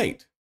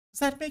 Wait, does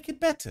that make it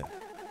better?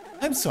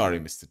 I'm sorry,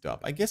 Mr. Dobb.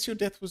 I guess your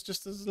death was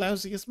just as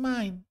lousy as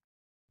mine.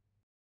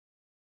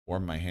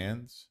 Warm my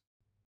hands.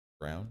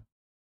 Brown.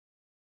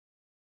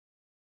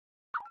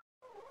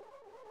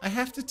 I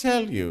have to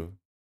tell you.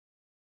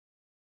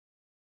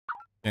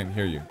 Can't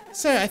hear you.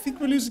 Sir, I think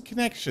we're losing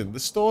connection. The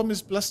storm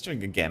is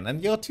blustering again,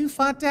 and you're too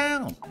far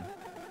down.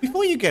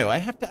 Before you go, I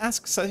have to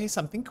say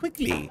something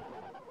quickly.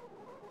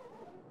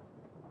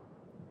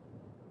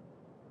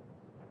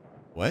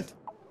 What?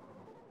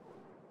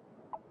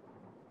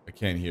 I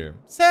can't hear him.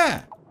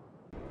 Sir!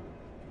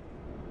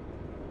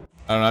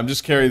 I don't know, I'm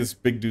just carrying this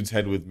big dude's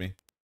head with me.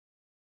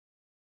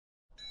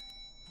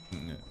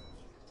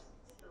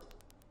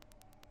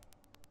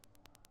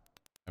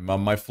 I'm on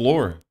my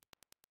floor.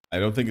 I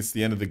don't think it's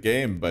the end of the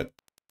game, but...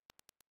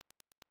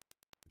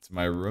 It's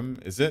my room,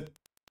 is it?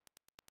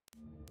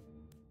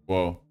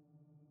 Whoa.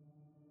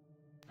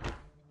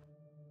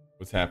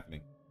 What's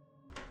happening?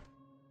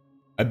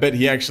 I bet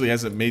he actually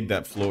hasn't made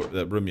that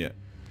room yet.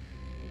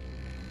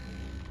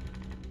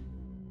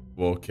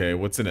 Well, okay,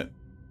 what's in it?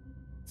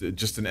 Is it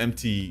just an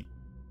empty...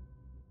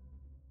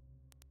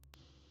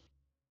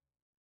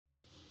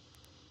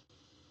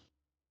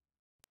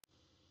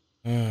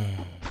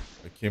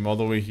 I came all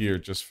the way here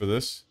just for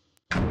this.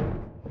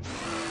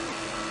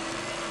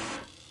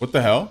 What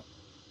the hell?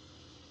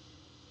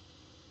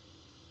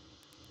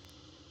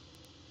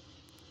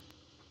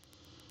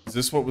 Is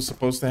this what was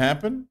supposed to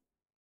happen?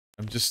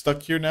 I'm just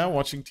stuck here now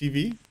watching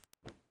TV?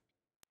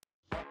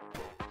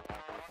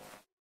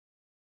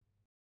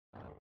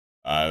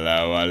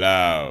 Hello,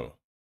 hello.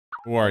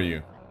 Who are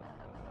you?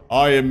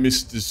 I am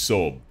Mr.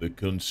 Sob, the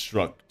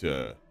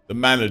constructor, the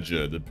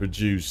manager, the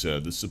producer,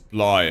 the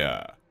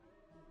supplier.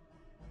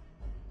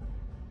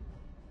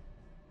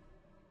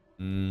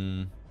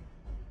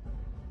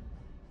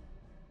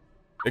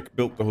 Ick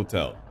built the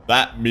hotel.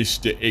 That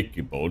Mr.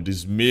 Ichabod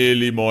is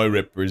merely my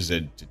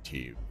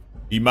representative.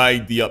 He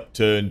made the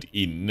Upturned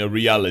Inn a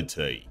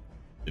reality,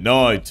 and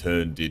I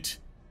turned it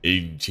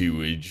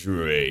into a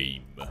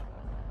dream.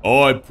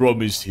 I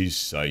promised his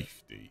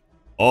safety.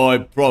 I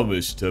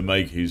promised to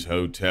make his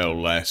hotel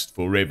last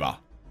forever.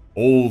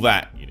 All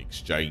that in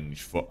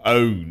exchange for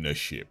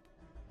ownership.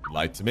 You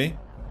lied to me?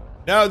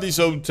 Now this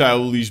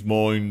hotel is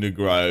mine to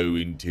grow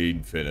into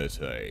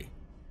infinity.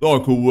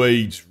 Like a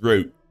weed's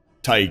root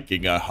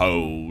taking a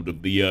hold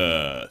of the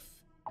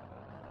earth.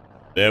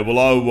 There will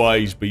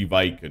always be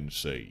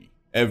vacancy.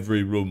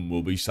 Every room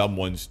will be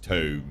someone's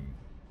tomb.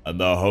 And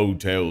the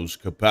hotel's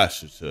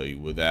capacity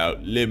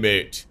without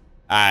limit.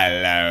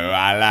 Hello,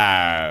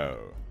 hello.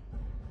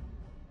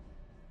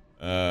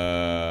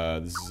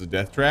 This is a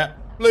death trap?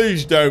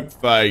 Please don't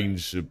feign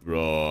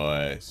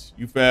surprise.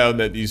 You found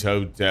that this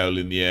hotel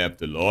in the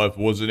afterlife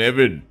wasn't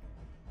heaven.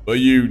 But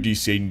you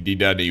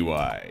descended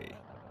anyway.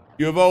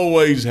 You've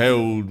always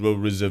held a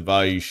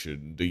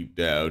reservation deep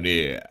down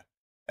here.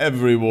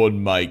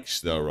 Everyone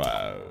makes their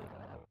own.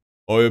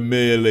 I am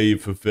merely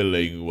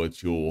fulfilling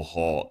what your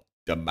heart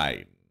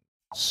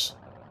demands.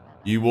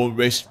 You want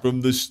rest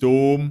from the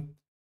storm?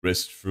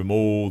 Rest from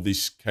all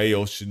this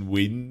chaos and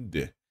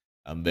wind?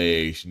 And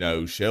there's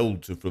no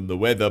shelter from the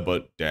weather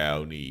but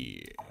down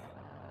here.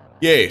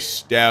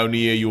 Yes, down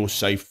here you're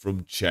safe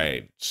from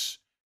chance.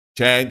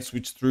 Chance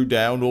which threw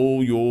down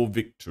all your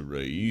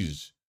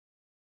victories.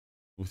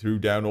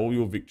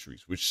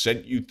 Which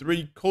sent you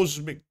 3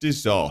 cosmic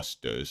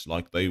disasters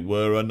like they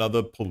were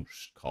another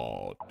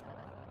postcard.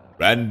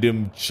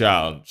 Random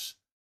chance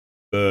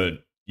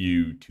burnt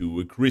you to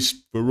a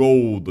crisp for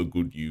all the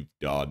good you've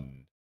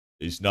done.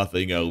 There's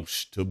nothing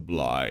else to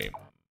blame.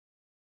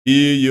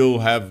 Here you'll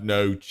have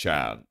no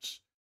chance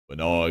when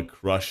I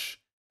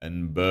crush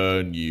and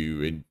burn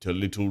you into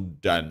little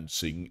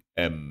dancing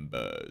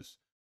embers.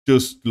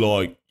 Just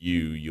like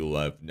you'll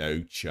have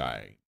no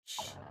change.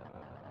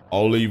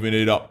 I'll even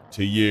it up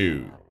to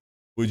you.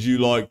 Would you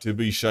like to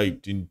be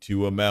shaped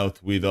into a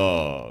mouth with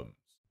arms?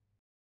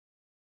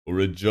 Or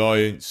a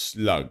giant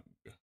slug?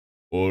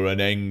 Or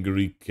an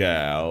angry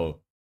cow?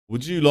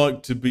 Would you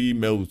like to be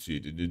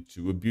melted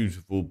into a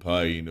beautiful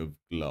pane of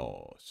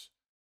glass?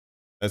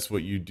 That's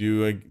what you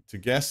do to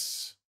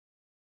guess?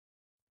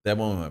 That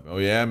won't happen. Oh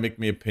yeah, make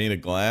me a pane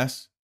of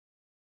glass?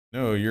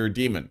 No, you're a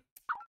demon.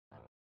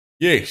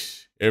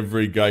 Yes,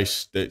 every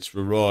geist that's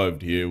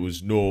arrived here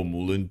was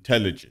normal,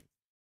 intelligent,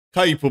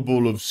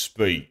 capable of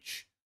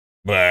speech.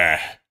 Bah,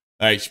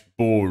 that's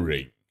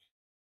boring.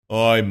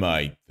 I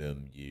made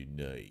them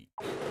unique.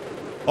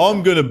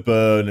 I'm gonna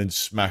burn and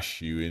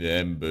smash you in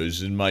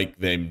embers and make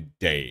them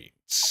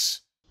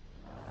dance.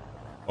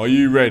 Are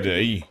you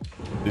ready?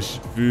 This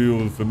should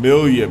feel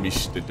familiar,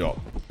 Mr. Doc.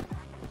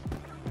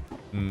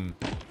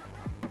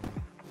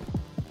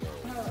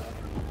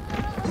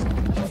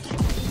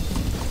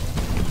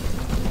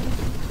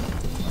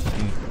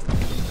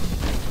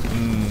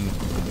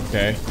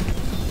 Okay.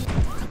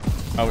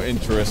 How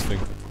interesting.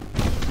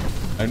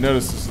 I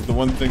noticed this is the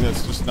one thing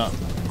that's just not...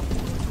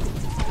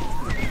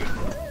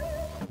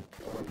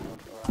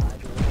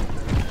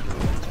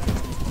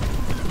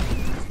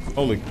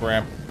 Holy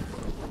crap.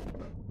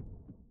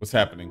 What's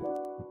happening?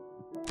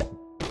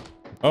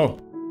 Oh.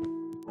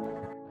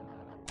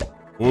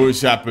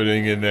 What's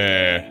happening in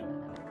there?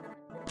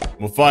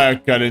 My fire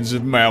cannons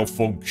have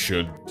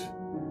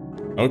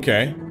malfunctioned.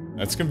 Okay.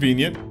 That's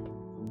convenient.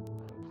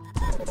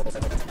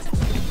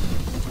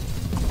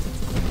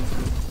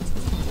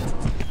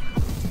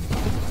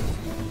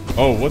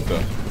 Oh, what the?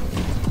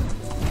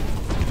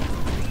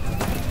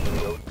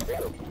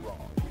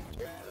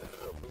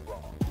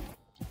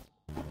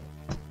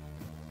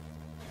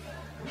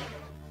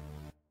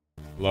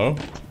 Hello?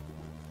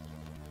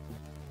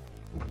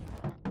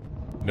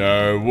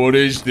 No, what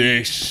is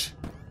this?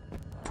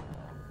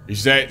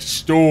 Is that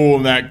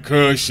storm, that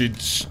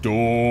cursed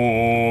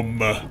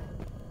storm?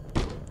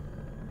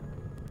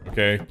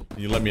 Okay, can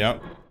you let me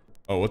out?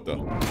 Oh, what the?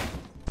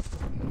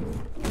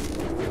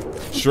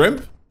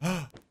 Shrimp?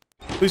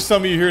 Please tell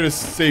me you're here to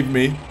save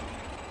me.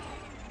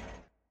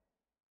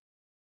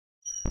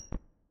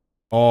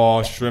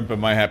 Oh, Shrimp,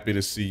 am I happy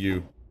to see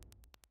you.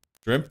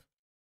 Shrimp?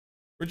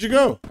 Where'd you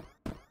go?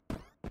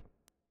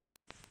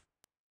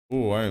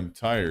 Oh, I am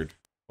tired.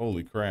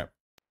 Holy crap.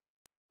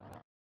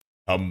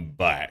 Come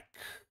back.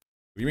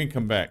 What do you mean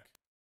come back?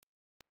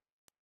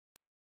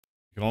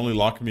 You can only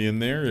lock me in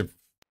there if...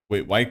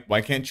 Wait,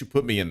 why can't you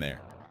put me in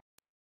there?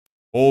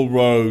 All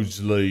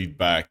roads lead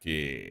back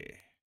here.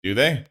 Do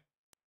they?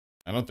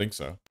 I don't think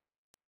so.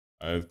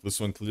 This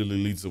one clearly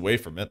leads away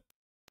from it.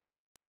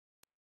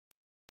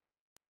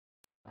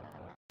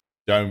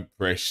 Don't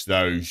press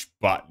those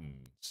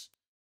buttons.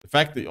 The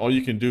fact that all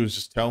you can do is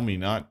just tell me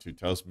not to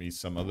tells me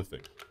some other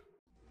thing.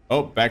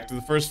 Oh, back to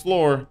the first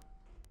floor.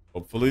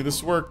 Hopefully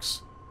this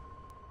works.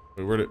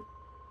 Wait, where'd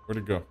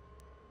it go?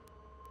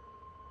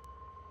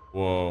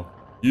 Whoa.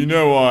 You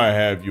know I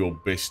have your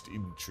best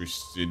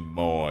interests in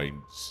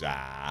mind,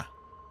 sir.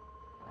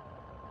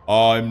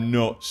 I'm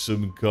not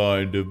some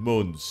kind of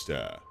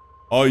monster.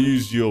 I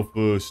use your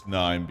first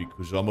name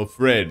because I'm a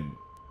friend.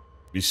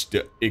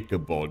 Mr.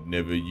 Ichabod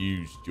never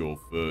used your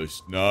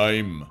first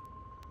name.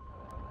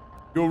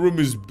 Your room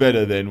is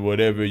better than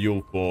whatever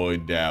you'll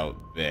find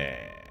out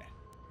there.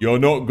 You're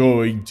not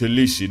going to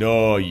listen,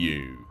 are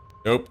you?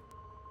 Nope.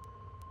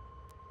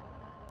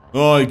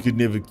 I could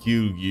never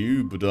kill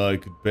you, but I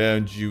could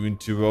pound you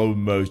into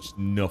almost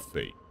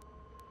nothing.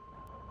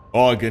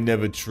 I can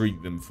never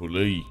treat them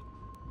fully.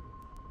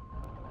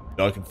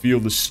 I can feel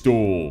the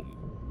storm.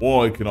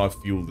 Why can I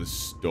feel the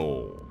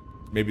storm?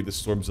 Maybe the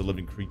storm's a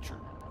living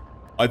creature.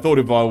 I thought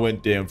if I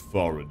went down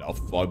far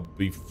enough, I'd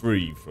be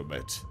free from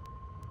it.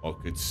 I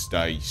could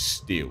stay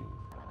still.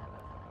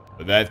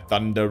 But that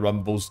thunder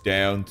rumbles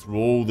down through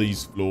all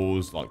these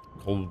floors like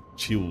cold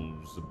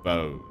chills of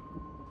bone.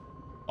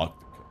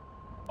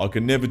 I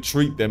can never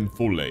treat them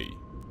fully.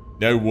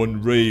 No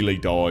one really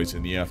dies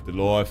in the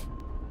afterlife.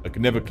 I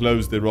could never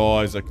close their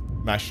eyes. I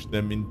could mash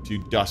them into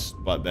dust,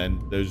 but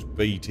then those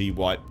BT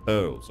white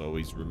pearls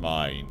always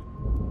remain.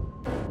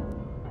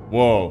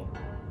 Whoa.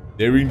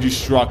 They're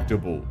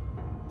indestructible.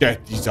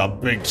 Death is a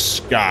big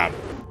scam.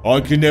 I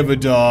can never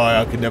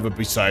die. I can never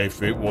be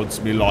safe. It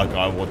wants me like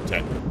I want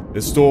it.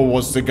 The store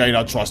wants to gain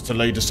our trust to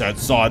lead us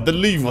outside,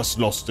 then leave us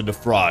lost and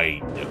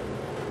afraid.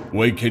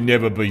 We can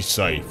never be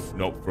safe.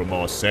 Not from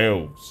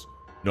ourselves.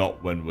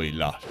 Not when we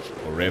lust.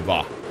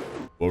 Forever.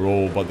 We're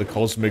all but the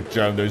cosmic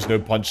gem. There's no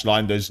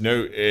punchline. There's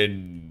no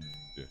end.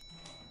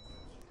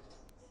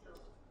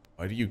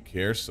 Why do you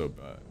care so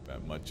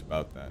much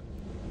about that?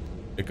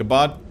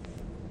 Ichabod?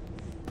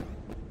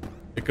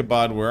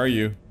 Ichabod, where are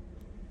you?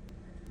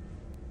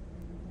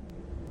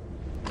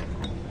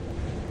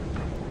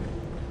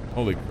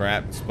 Holy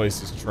crap, this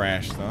place is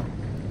trashed, huh?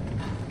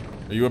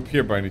 Are you up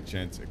here by any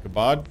chance,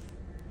 Ichabod?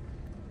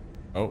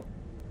 Oh,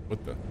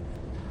 what the?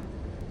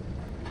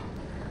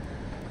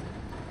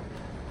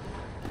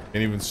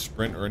 Can't even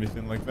sprint or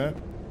anything like that?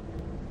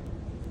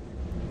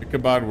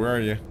 Ichabod, where are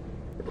you?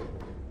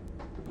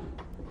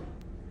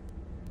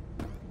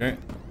 Okay.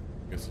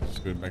 Guess I'll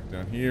just go back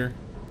down here.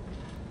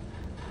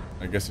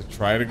 I guess I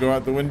try to go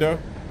out the window.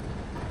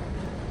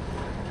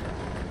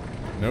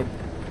 Nope.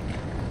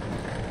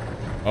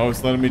 Oh,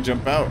 it's letting me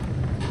jump out.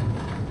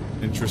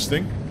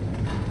 Interesting.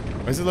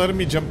 Why is it letting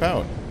me jump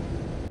out?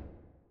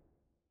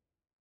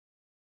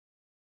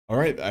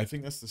 Alright, I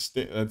think that's the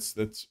state.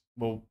 That's,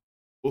 well,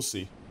 we'll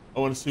see. I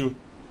want to see what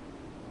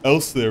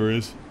else there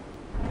is.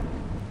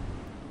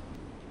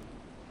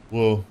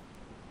 Whoa.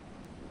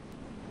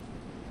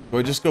 Do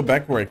I just go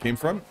back where I came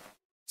from?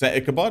 Is that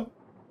Ichabod?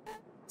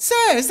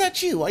 Sir, is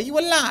that you? Are you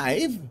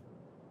alive?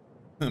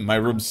 My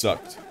room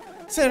sucked.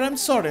 Sir, I'm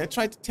sorry. I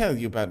tried to tell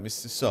you about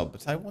Mr. Sob,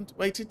 but I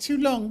waited too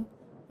long,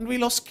 and we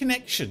lost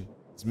connection.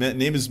 His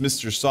name is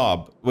Mr.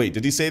 Sob. Wait,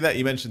 did he say that?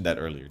 You mentioned that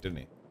earlier, didn't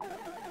he?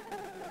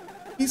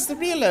 He's the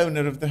real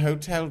owner of the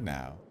hotel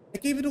now. I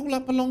gave it all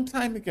up a long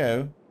time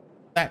ago.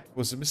 That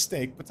was a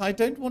mistake, but I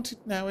don't want it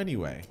now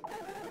anyway.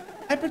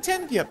 I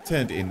pretend the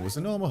Upturned Inn was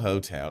a normal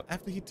hotel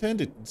after he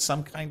turned it into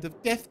some kind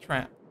of death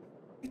trap.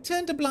 He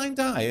turned a blind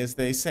eye, as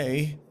they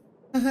say.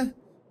 On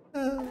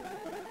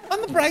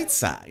the bright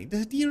side,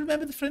 do you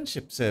remember the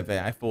friendship survey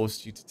I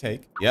forced you to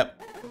take?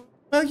 Yep.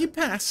 Well, you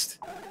passed.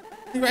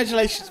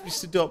 Congratulations,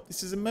 Mr. Dopp.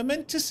 This is a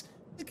momentous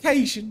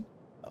occasion.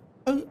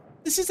 Oh,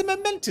 this is a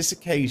momentous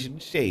occasion.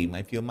 Shame,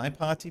 I feel my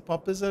party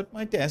poppers at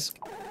my desk.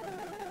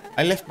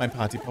 I left my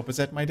party poppers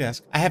at my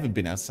desk. I haven't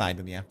been outside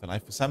in the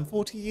afterlife for some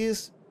 40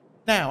 years.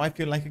 Now I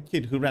feel like a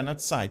kid who ran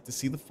outside to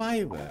see the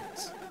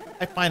fireworks.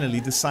 I finally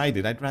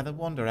decided I'd rather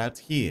wander out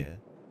here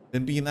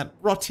than be in that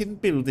rotten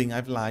building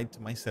I've lied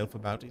to myself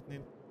about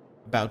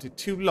it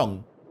too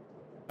long.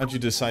 How'd you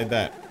decide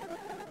that?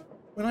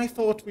 When I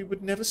thought we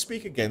would never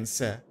speak again,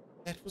 sir.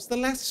 That was the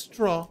last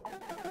straw.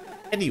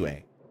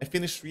 Anyway, I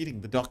finished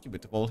reading the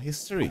document of all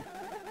history.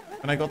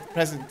 When I got the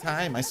present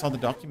time, I saw the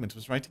document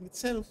was writing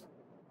itself.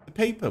 The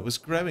paper was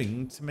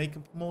growing to make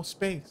up more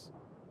space.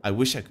 I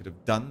wish I could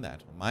have done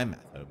that on my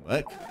math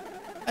homework.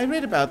 I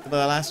read about the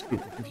last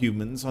group of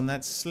humans on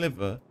that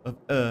sliver of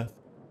Earth.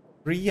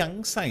 3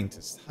 young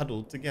scientists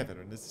huddled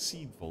together in a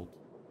seed vault,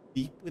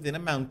 deep within a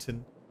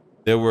mountain.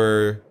 There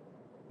were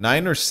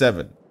 9 or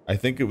 7. I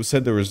think it was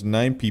said there was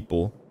 9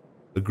 people,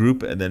 a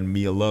group, and then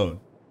me alone.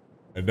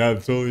 And now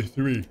it's only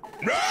 3.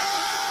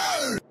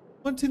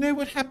 Want to know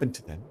what happened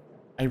to them?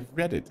 I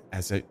read it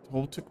as it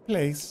all took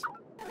place.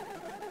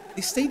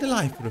 They stayed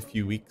alive for a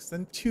few weeks,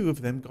 then 2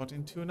 of them got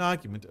into an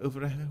argument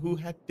over who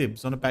had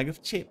dibs on a bag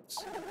of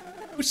chips,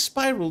 which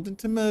spiraled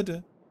into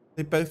murder.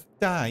 They both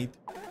died.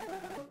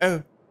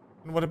 Oh,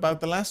 and what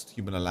about the last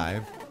human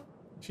alive?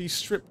 She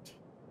tripped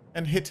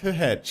and hit her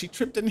head. She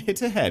tripped and hit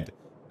her head.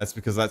 That's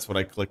because that's what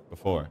I clicked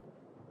before.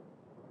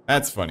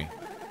 That's funny.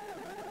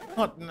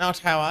 Not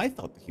how I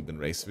thought the human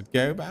race would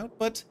go about,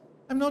 but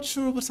I'm not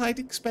sure what I'd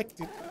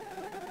expected.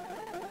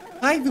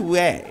 Either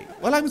way,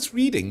 while I was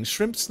reading,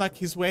 Shrimp snuck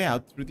his way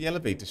out through the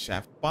elevator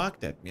shaft,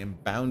 barked at me,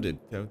 and bounded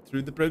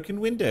through the broken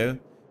window.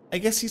 I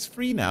guess he's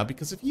free now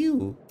because of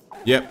you.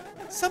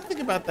 Yep. Something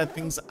about that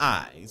thing's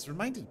eyes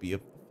reminded me of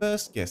the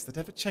first guest that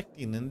ever checked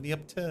in the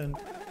Upturned.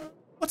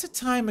 What a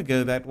time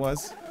ago that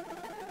was.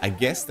 I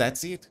guess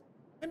that's it.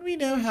 And we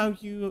know how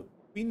you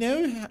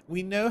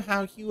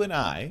and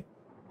I,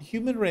 the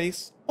human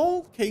race,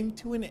 all came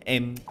to an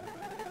end.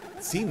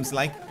 It seems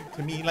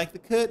to me like the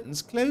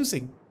curtain's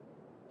closing.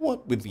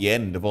 What with the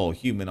end of all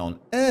human on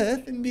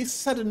Earth and this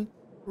sudden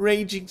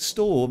raging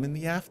storm in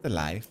the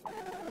afterlife.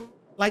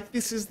 Like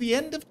this is the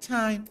end of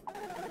time.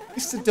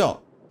 Mr.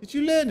 Doc, did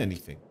you learn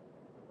anything?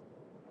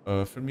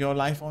 From your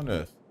life on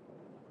Earth?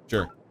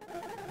 Sure.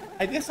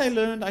 I guess I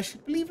learned I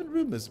should believe in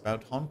rumors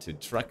about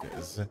haunted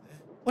truckers.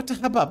 What a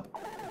hubbub.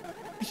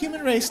 The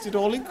human race did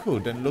all it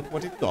could, and look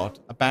what it got.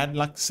 A bad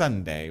luck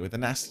sundae with a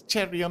nasty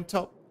cherry on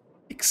top.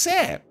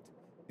 Except,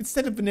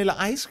 instead of vanilla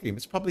ice cream,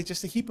 it's probably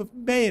just a heap of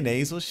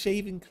mayonnaise or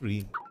shaving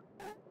cream.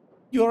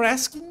 You're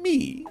asking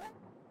me?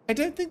 I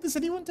don't think there's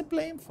anyone to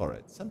blame for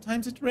it.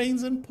 Sometimes it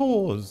rains and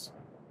pours.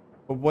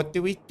 But what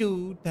do we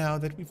do now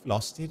that we've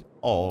lost it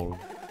all?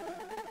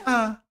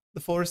 Ah, the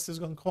forest has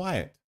gone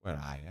quiet where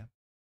I am.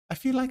 I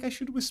feel like I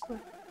should whisper.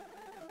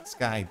 The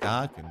sky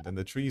darkened and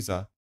the trees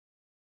are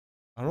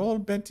all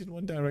bent in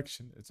one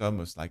direction. It's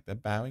almost like they're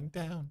bowing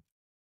down.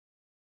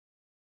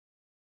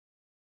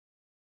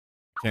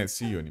 Can't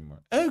see you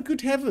anymore. Oh,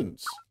 good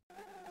heavens.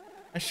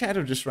 A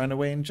shadow just ran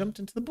away and jumped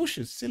into the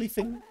bushes. Silly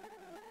thing.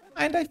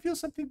 And I feel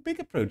something big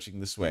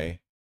approaching this way.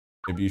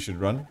 Maybe you should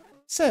run.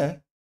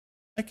 Sir,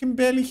 I can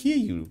barely hear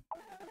you.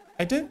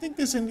 I don't think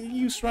there's any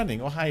use running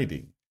or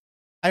hiding.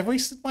 I've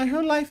wasted my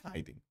whole life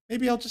hiding.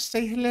 Maybe I'll just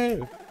say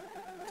hello.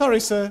 Sorry,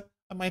 sir.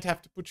 I might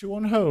have to put you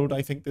on hold.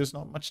 I think there's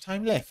not much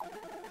time left.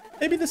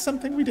 Maybe there's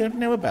something we don't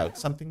know about,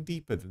 something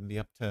deeper than the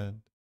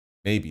Upturned.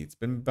 Maybe it's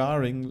been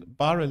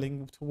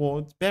barreling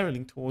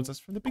towards us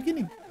from the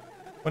beginning.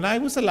 When I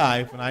was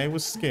alive, when I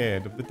was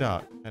scared of the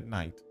dark at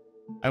night,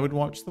 I would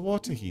watch the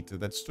water heater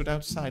that stood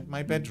outside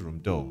my bedroom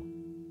door.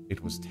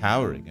 It was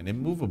towering and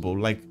immovable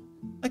like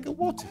a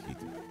water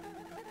heater.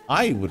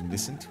 I would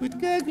listen to it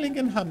gurgling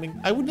and humming.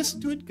 I would listen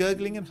to it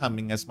gurgling and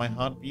humming as my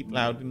heart beat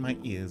loud in my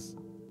ears.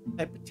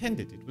 I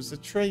pretended it was a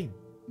train,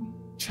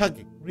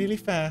 chugging really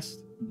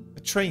fast. A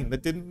train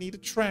that didn't need a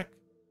track,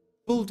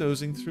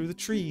 bulldozing through the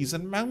trees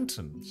and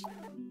mountains.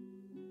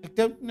 I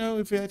don't know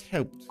if it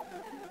helped.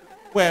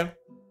 Well,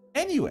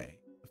 anyway,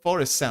 the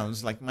forest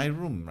sounds like my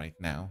room right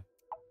now.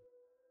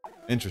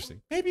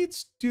 Interesting. Maybe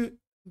it's doing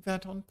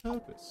that on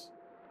purpose.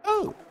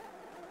 Oh,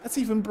 that's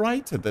even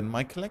brighter than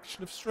my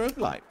collection of strobe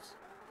lights.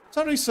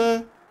 Sorry,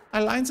 sir.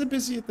 Our lines are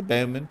busy at the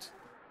moment.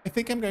 I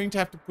think I'm going to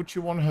have to put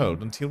you on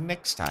hold until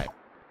next time.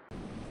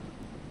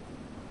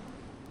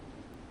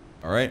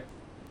 All right.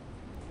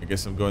 I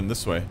guess I'm going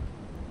this way.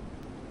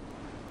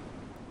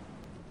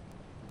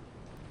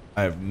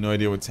 I have no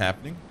idea what's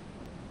happening.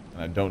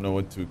 And I don't know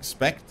what to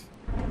expect.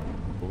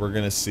 But we're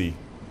going to see.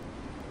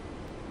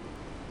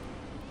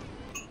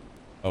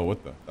 Oh,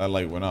 what the? That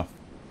light went off.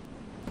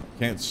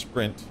 Can't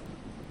sprint.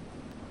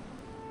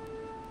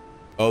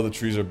 Oh, the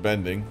trees are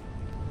bending.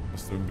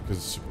 Must have been because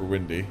it's super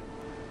windy.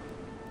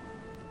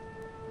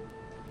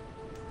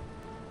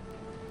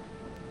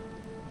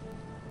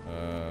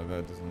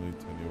 That doesn't lead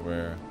to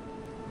anywhere.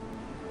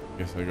 I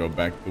guess I go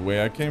back the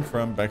way I came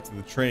from, back to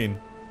the train.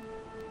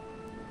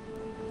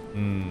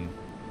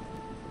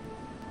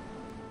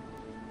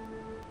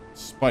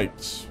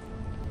 Spikes.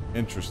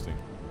 Interesting.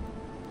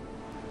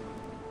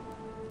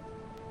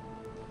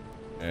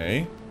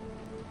 Okay.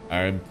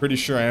 I'm pretty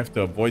sure I have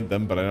to avoid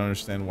them, but I don't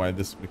understand why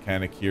this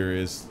mechanic here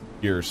is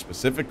here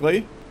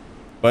specifically.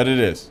 But it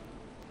is.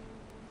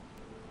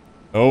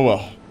 Oh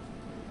well.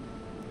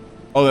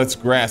 Oh, that's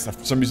grass. I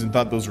for some reason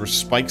thought those were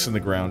spikes in the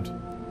ground.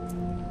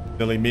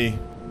 Silly me.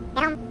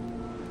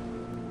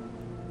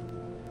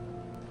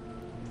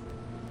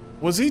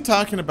 Was he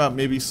talking about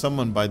maybe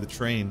someone by the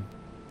train?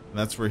 And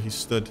that's where he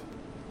stood.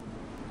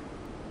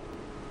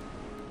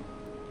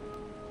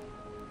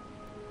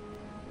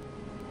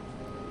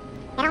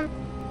 It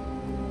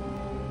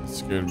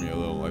scared me a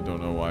little. I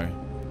don't know why.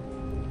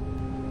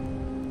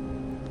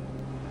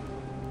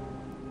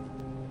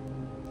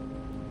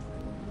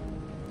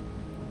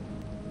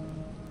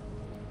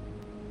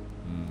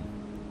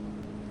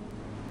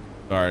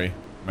 Sorry.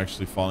 I'm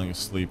actually falling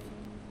asleep.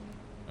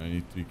 I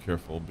need to be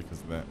careful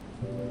because of that.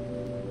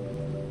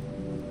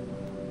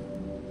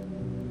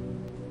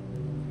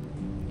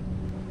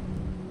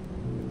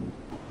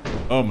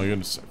 Oh my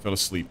goodness, I fell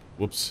asleep.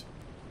 Whoops.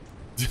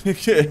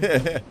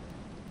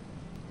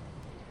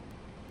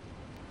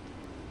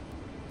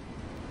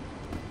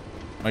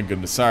 My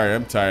goodness, sorry,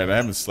 I'm tired. I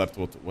haven't slept.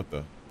 What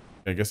the?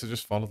 I guess I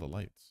just follow the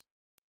lights.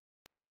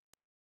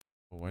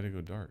 Well, why'd it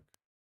go dark?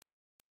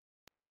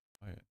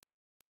 Quiet.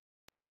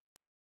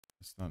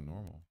 It's not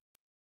normal.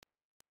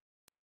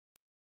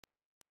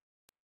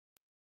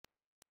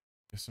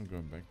 Guess I'm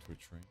going back to a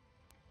train.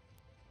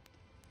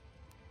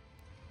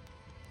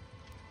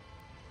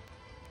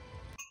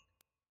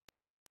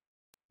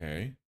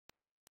 Okay.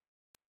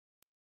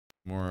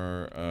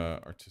 More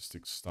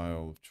artistic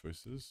style of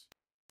choices.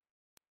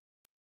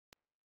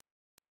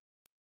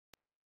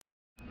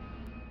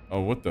 Oh,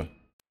 what the?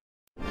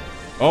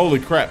 Holy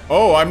crap.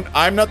 Oh,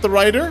 I'm not the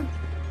writer?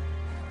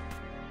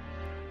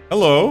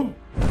 Hello?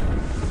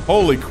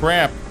 Holy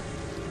crap.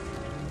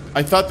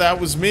 I thought that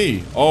was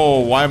me. Oh,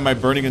 why am I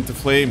burning into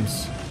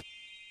flames?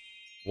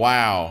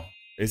 Wow.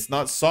 It's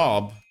not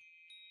Sob.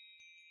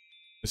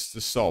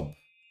 Mr. Sob.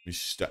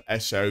 Mr.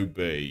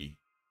 S.O.B.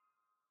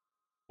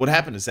 What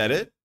happened? Is that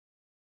it?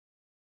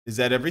 Is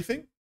that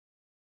everything?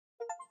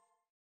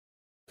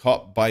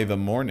 Caught by the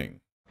morning.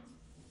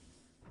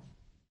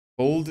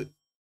 Hold,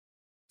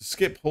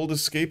 skip, hold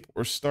escape,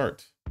 or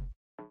start.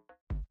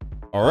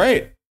 All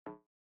right.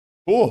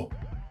 Cool.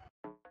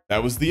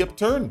 That was the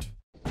Upturned.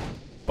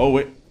 Oh,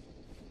 wait.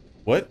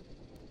 What?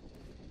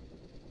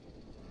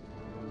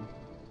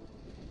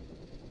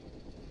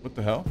 What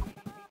the hell?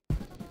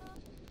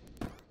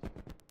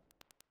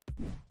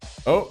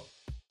 Oh.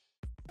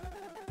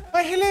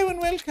 Why, hello and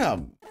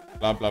welcome.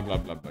 Blah, blah, blah,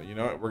 blah, blah. You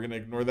know what? We're going to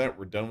ignore that.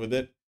 We're done with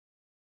it.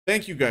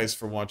 Thank you guys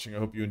for watching. I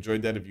hope you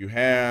enjoyed that. If you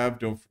have,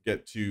 don't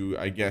forget to,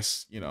 I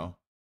guess,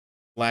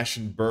 flash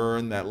and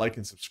burn that like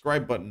and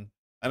subscribe button.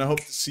 And I hope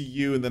to see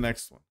you in the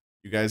next one.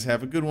 You guys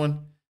have a good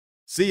one.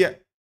 See ya.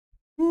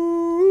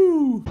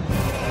 Woo!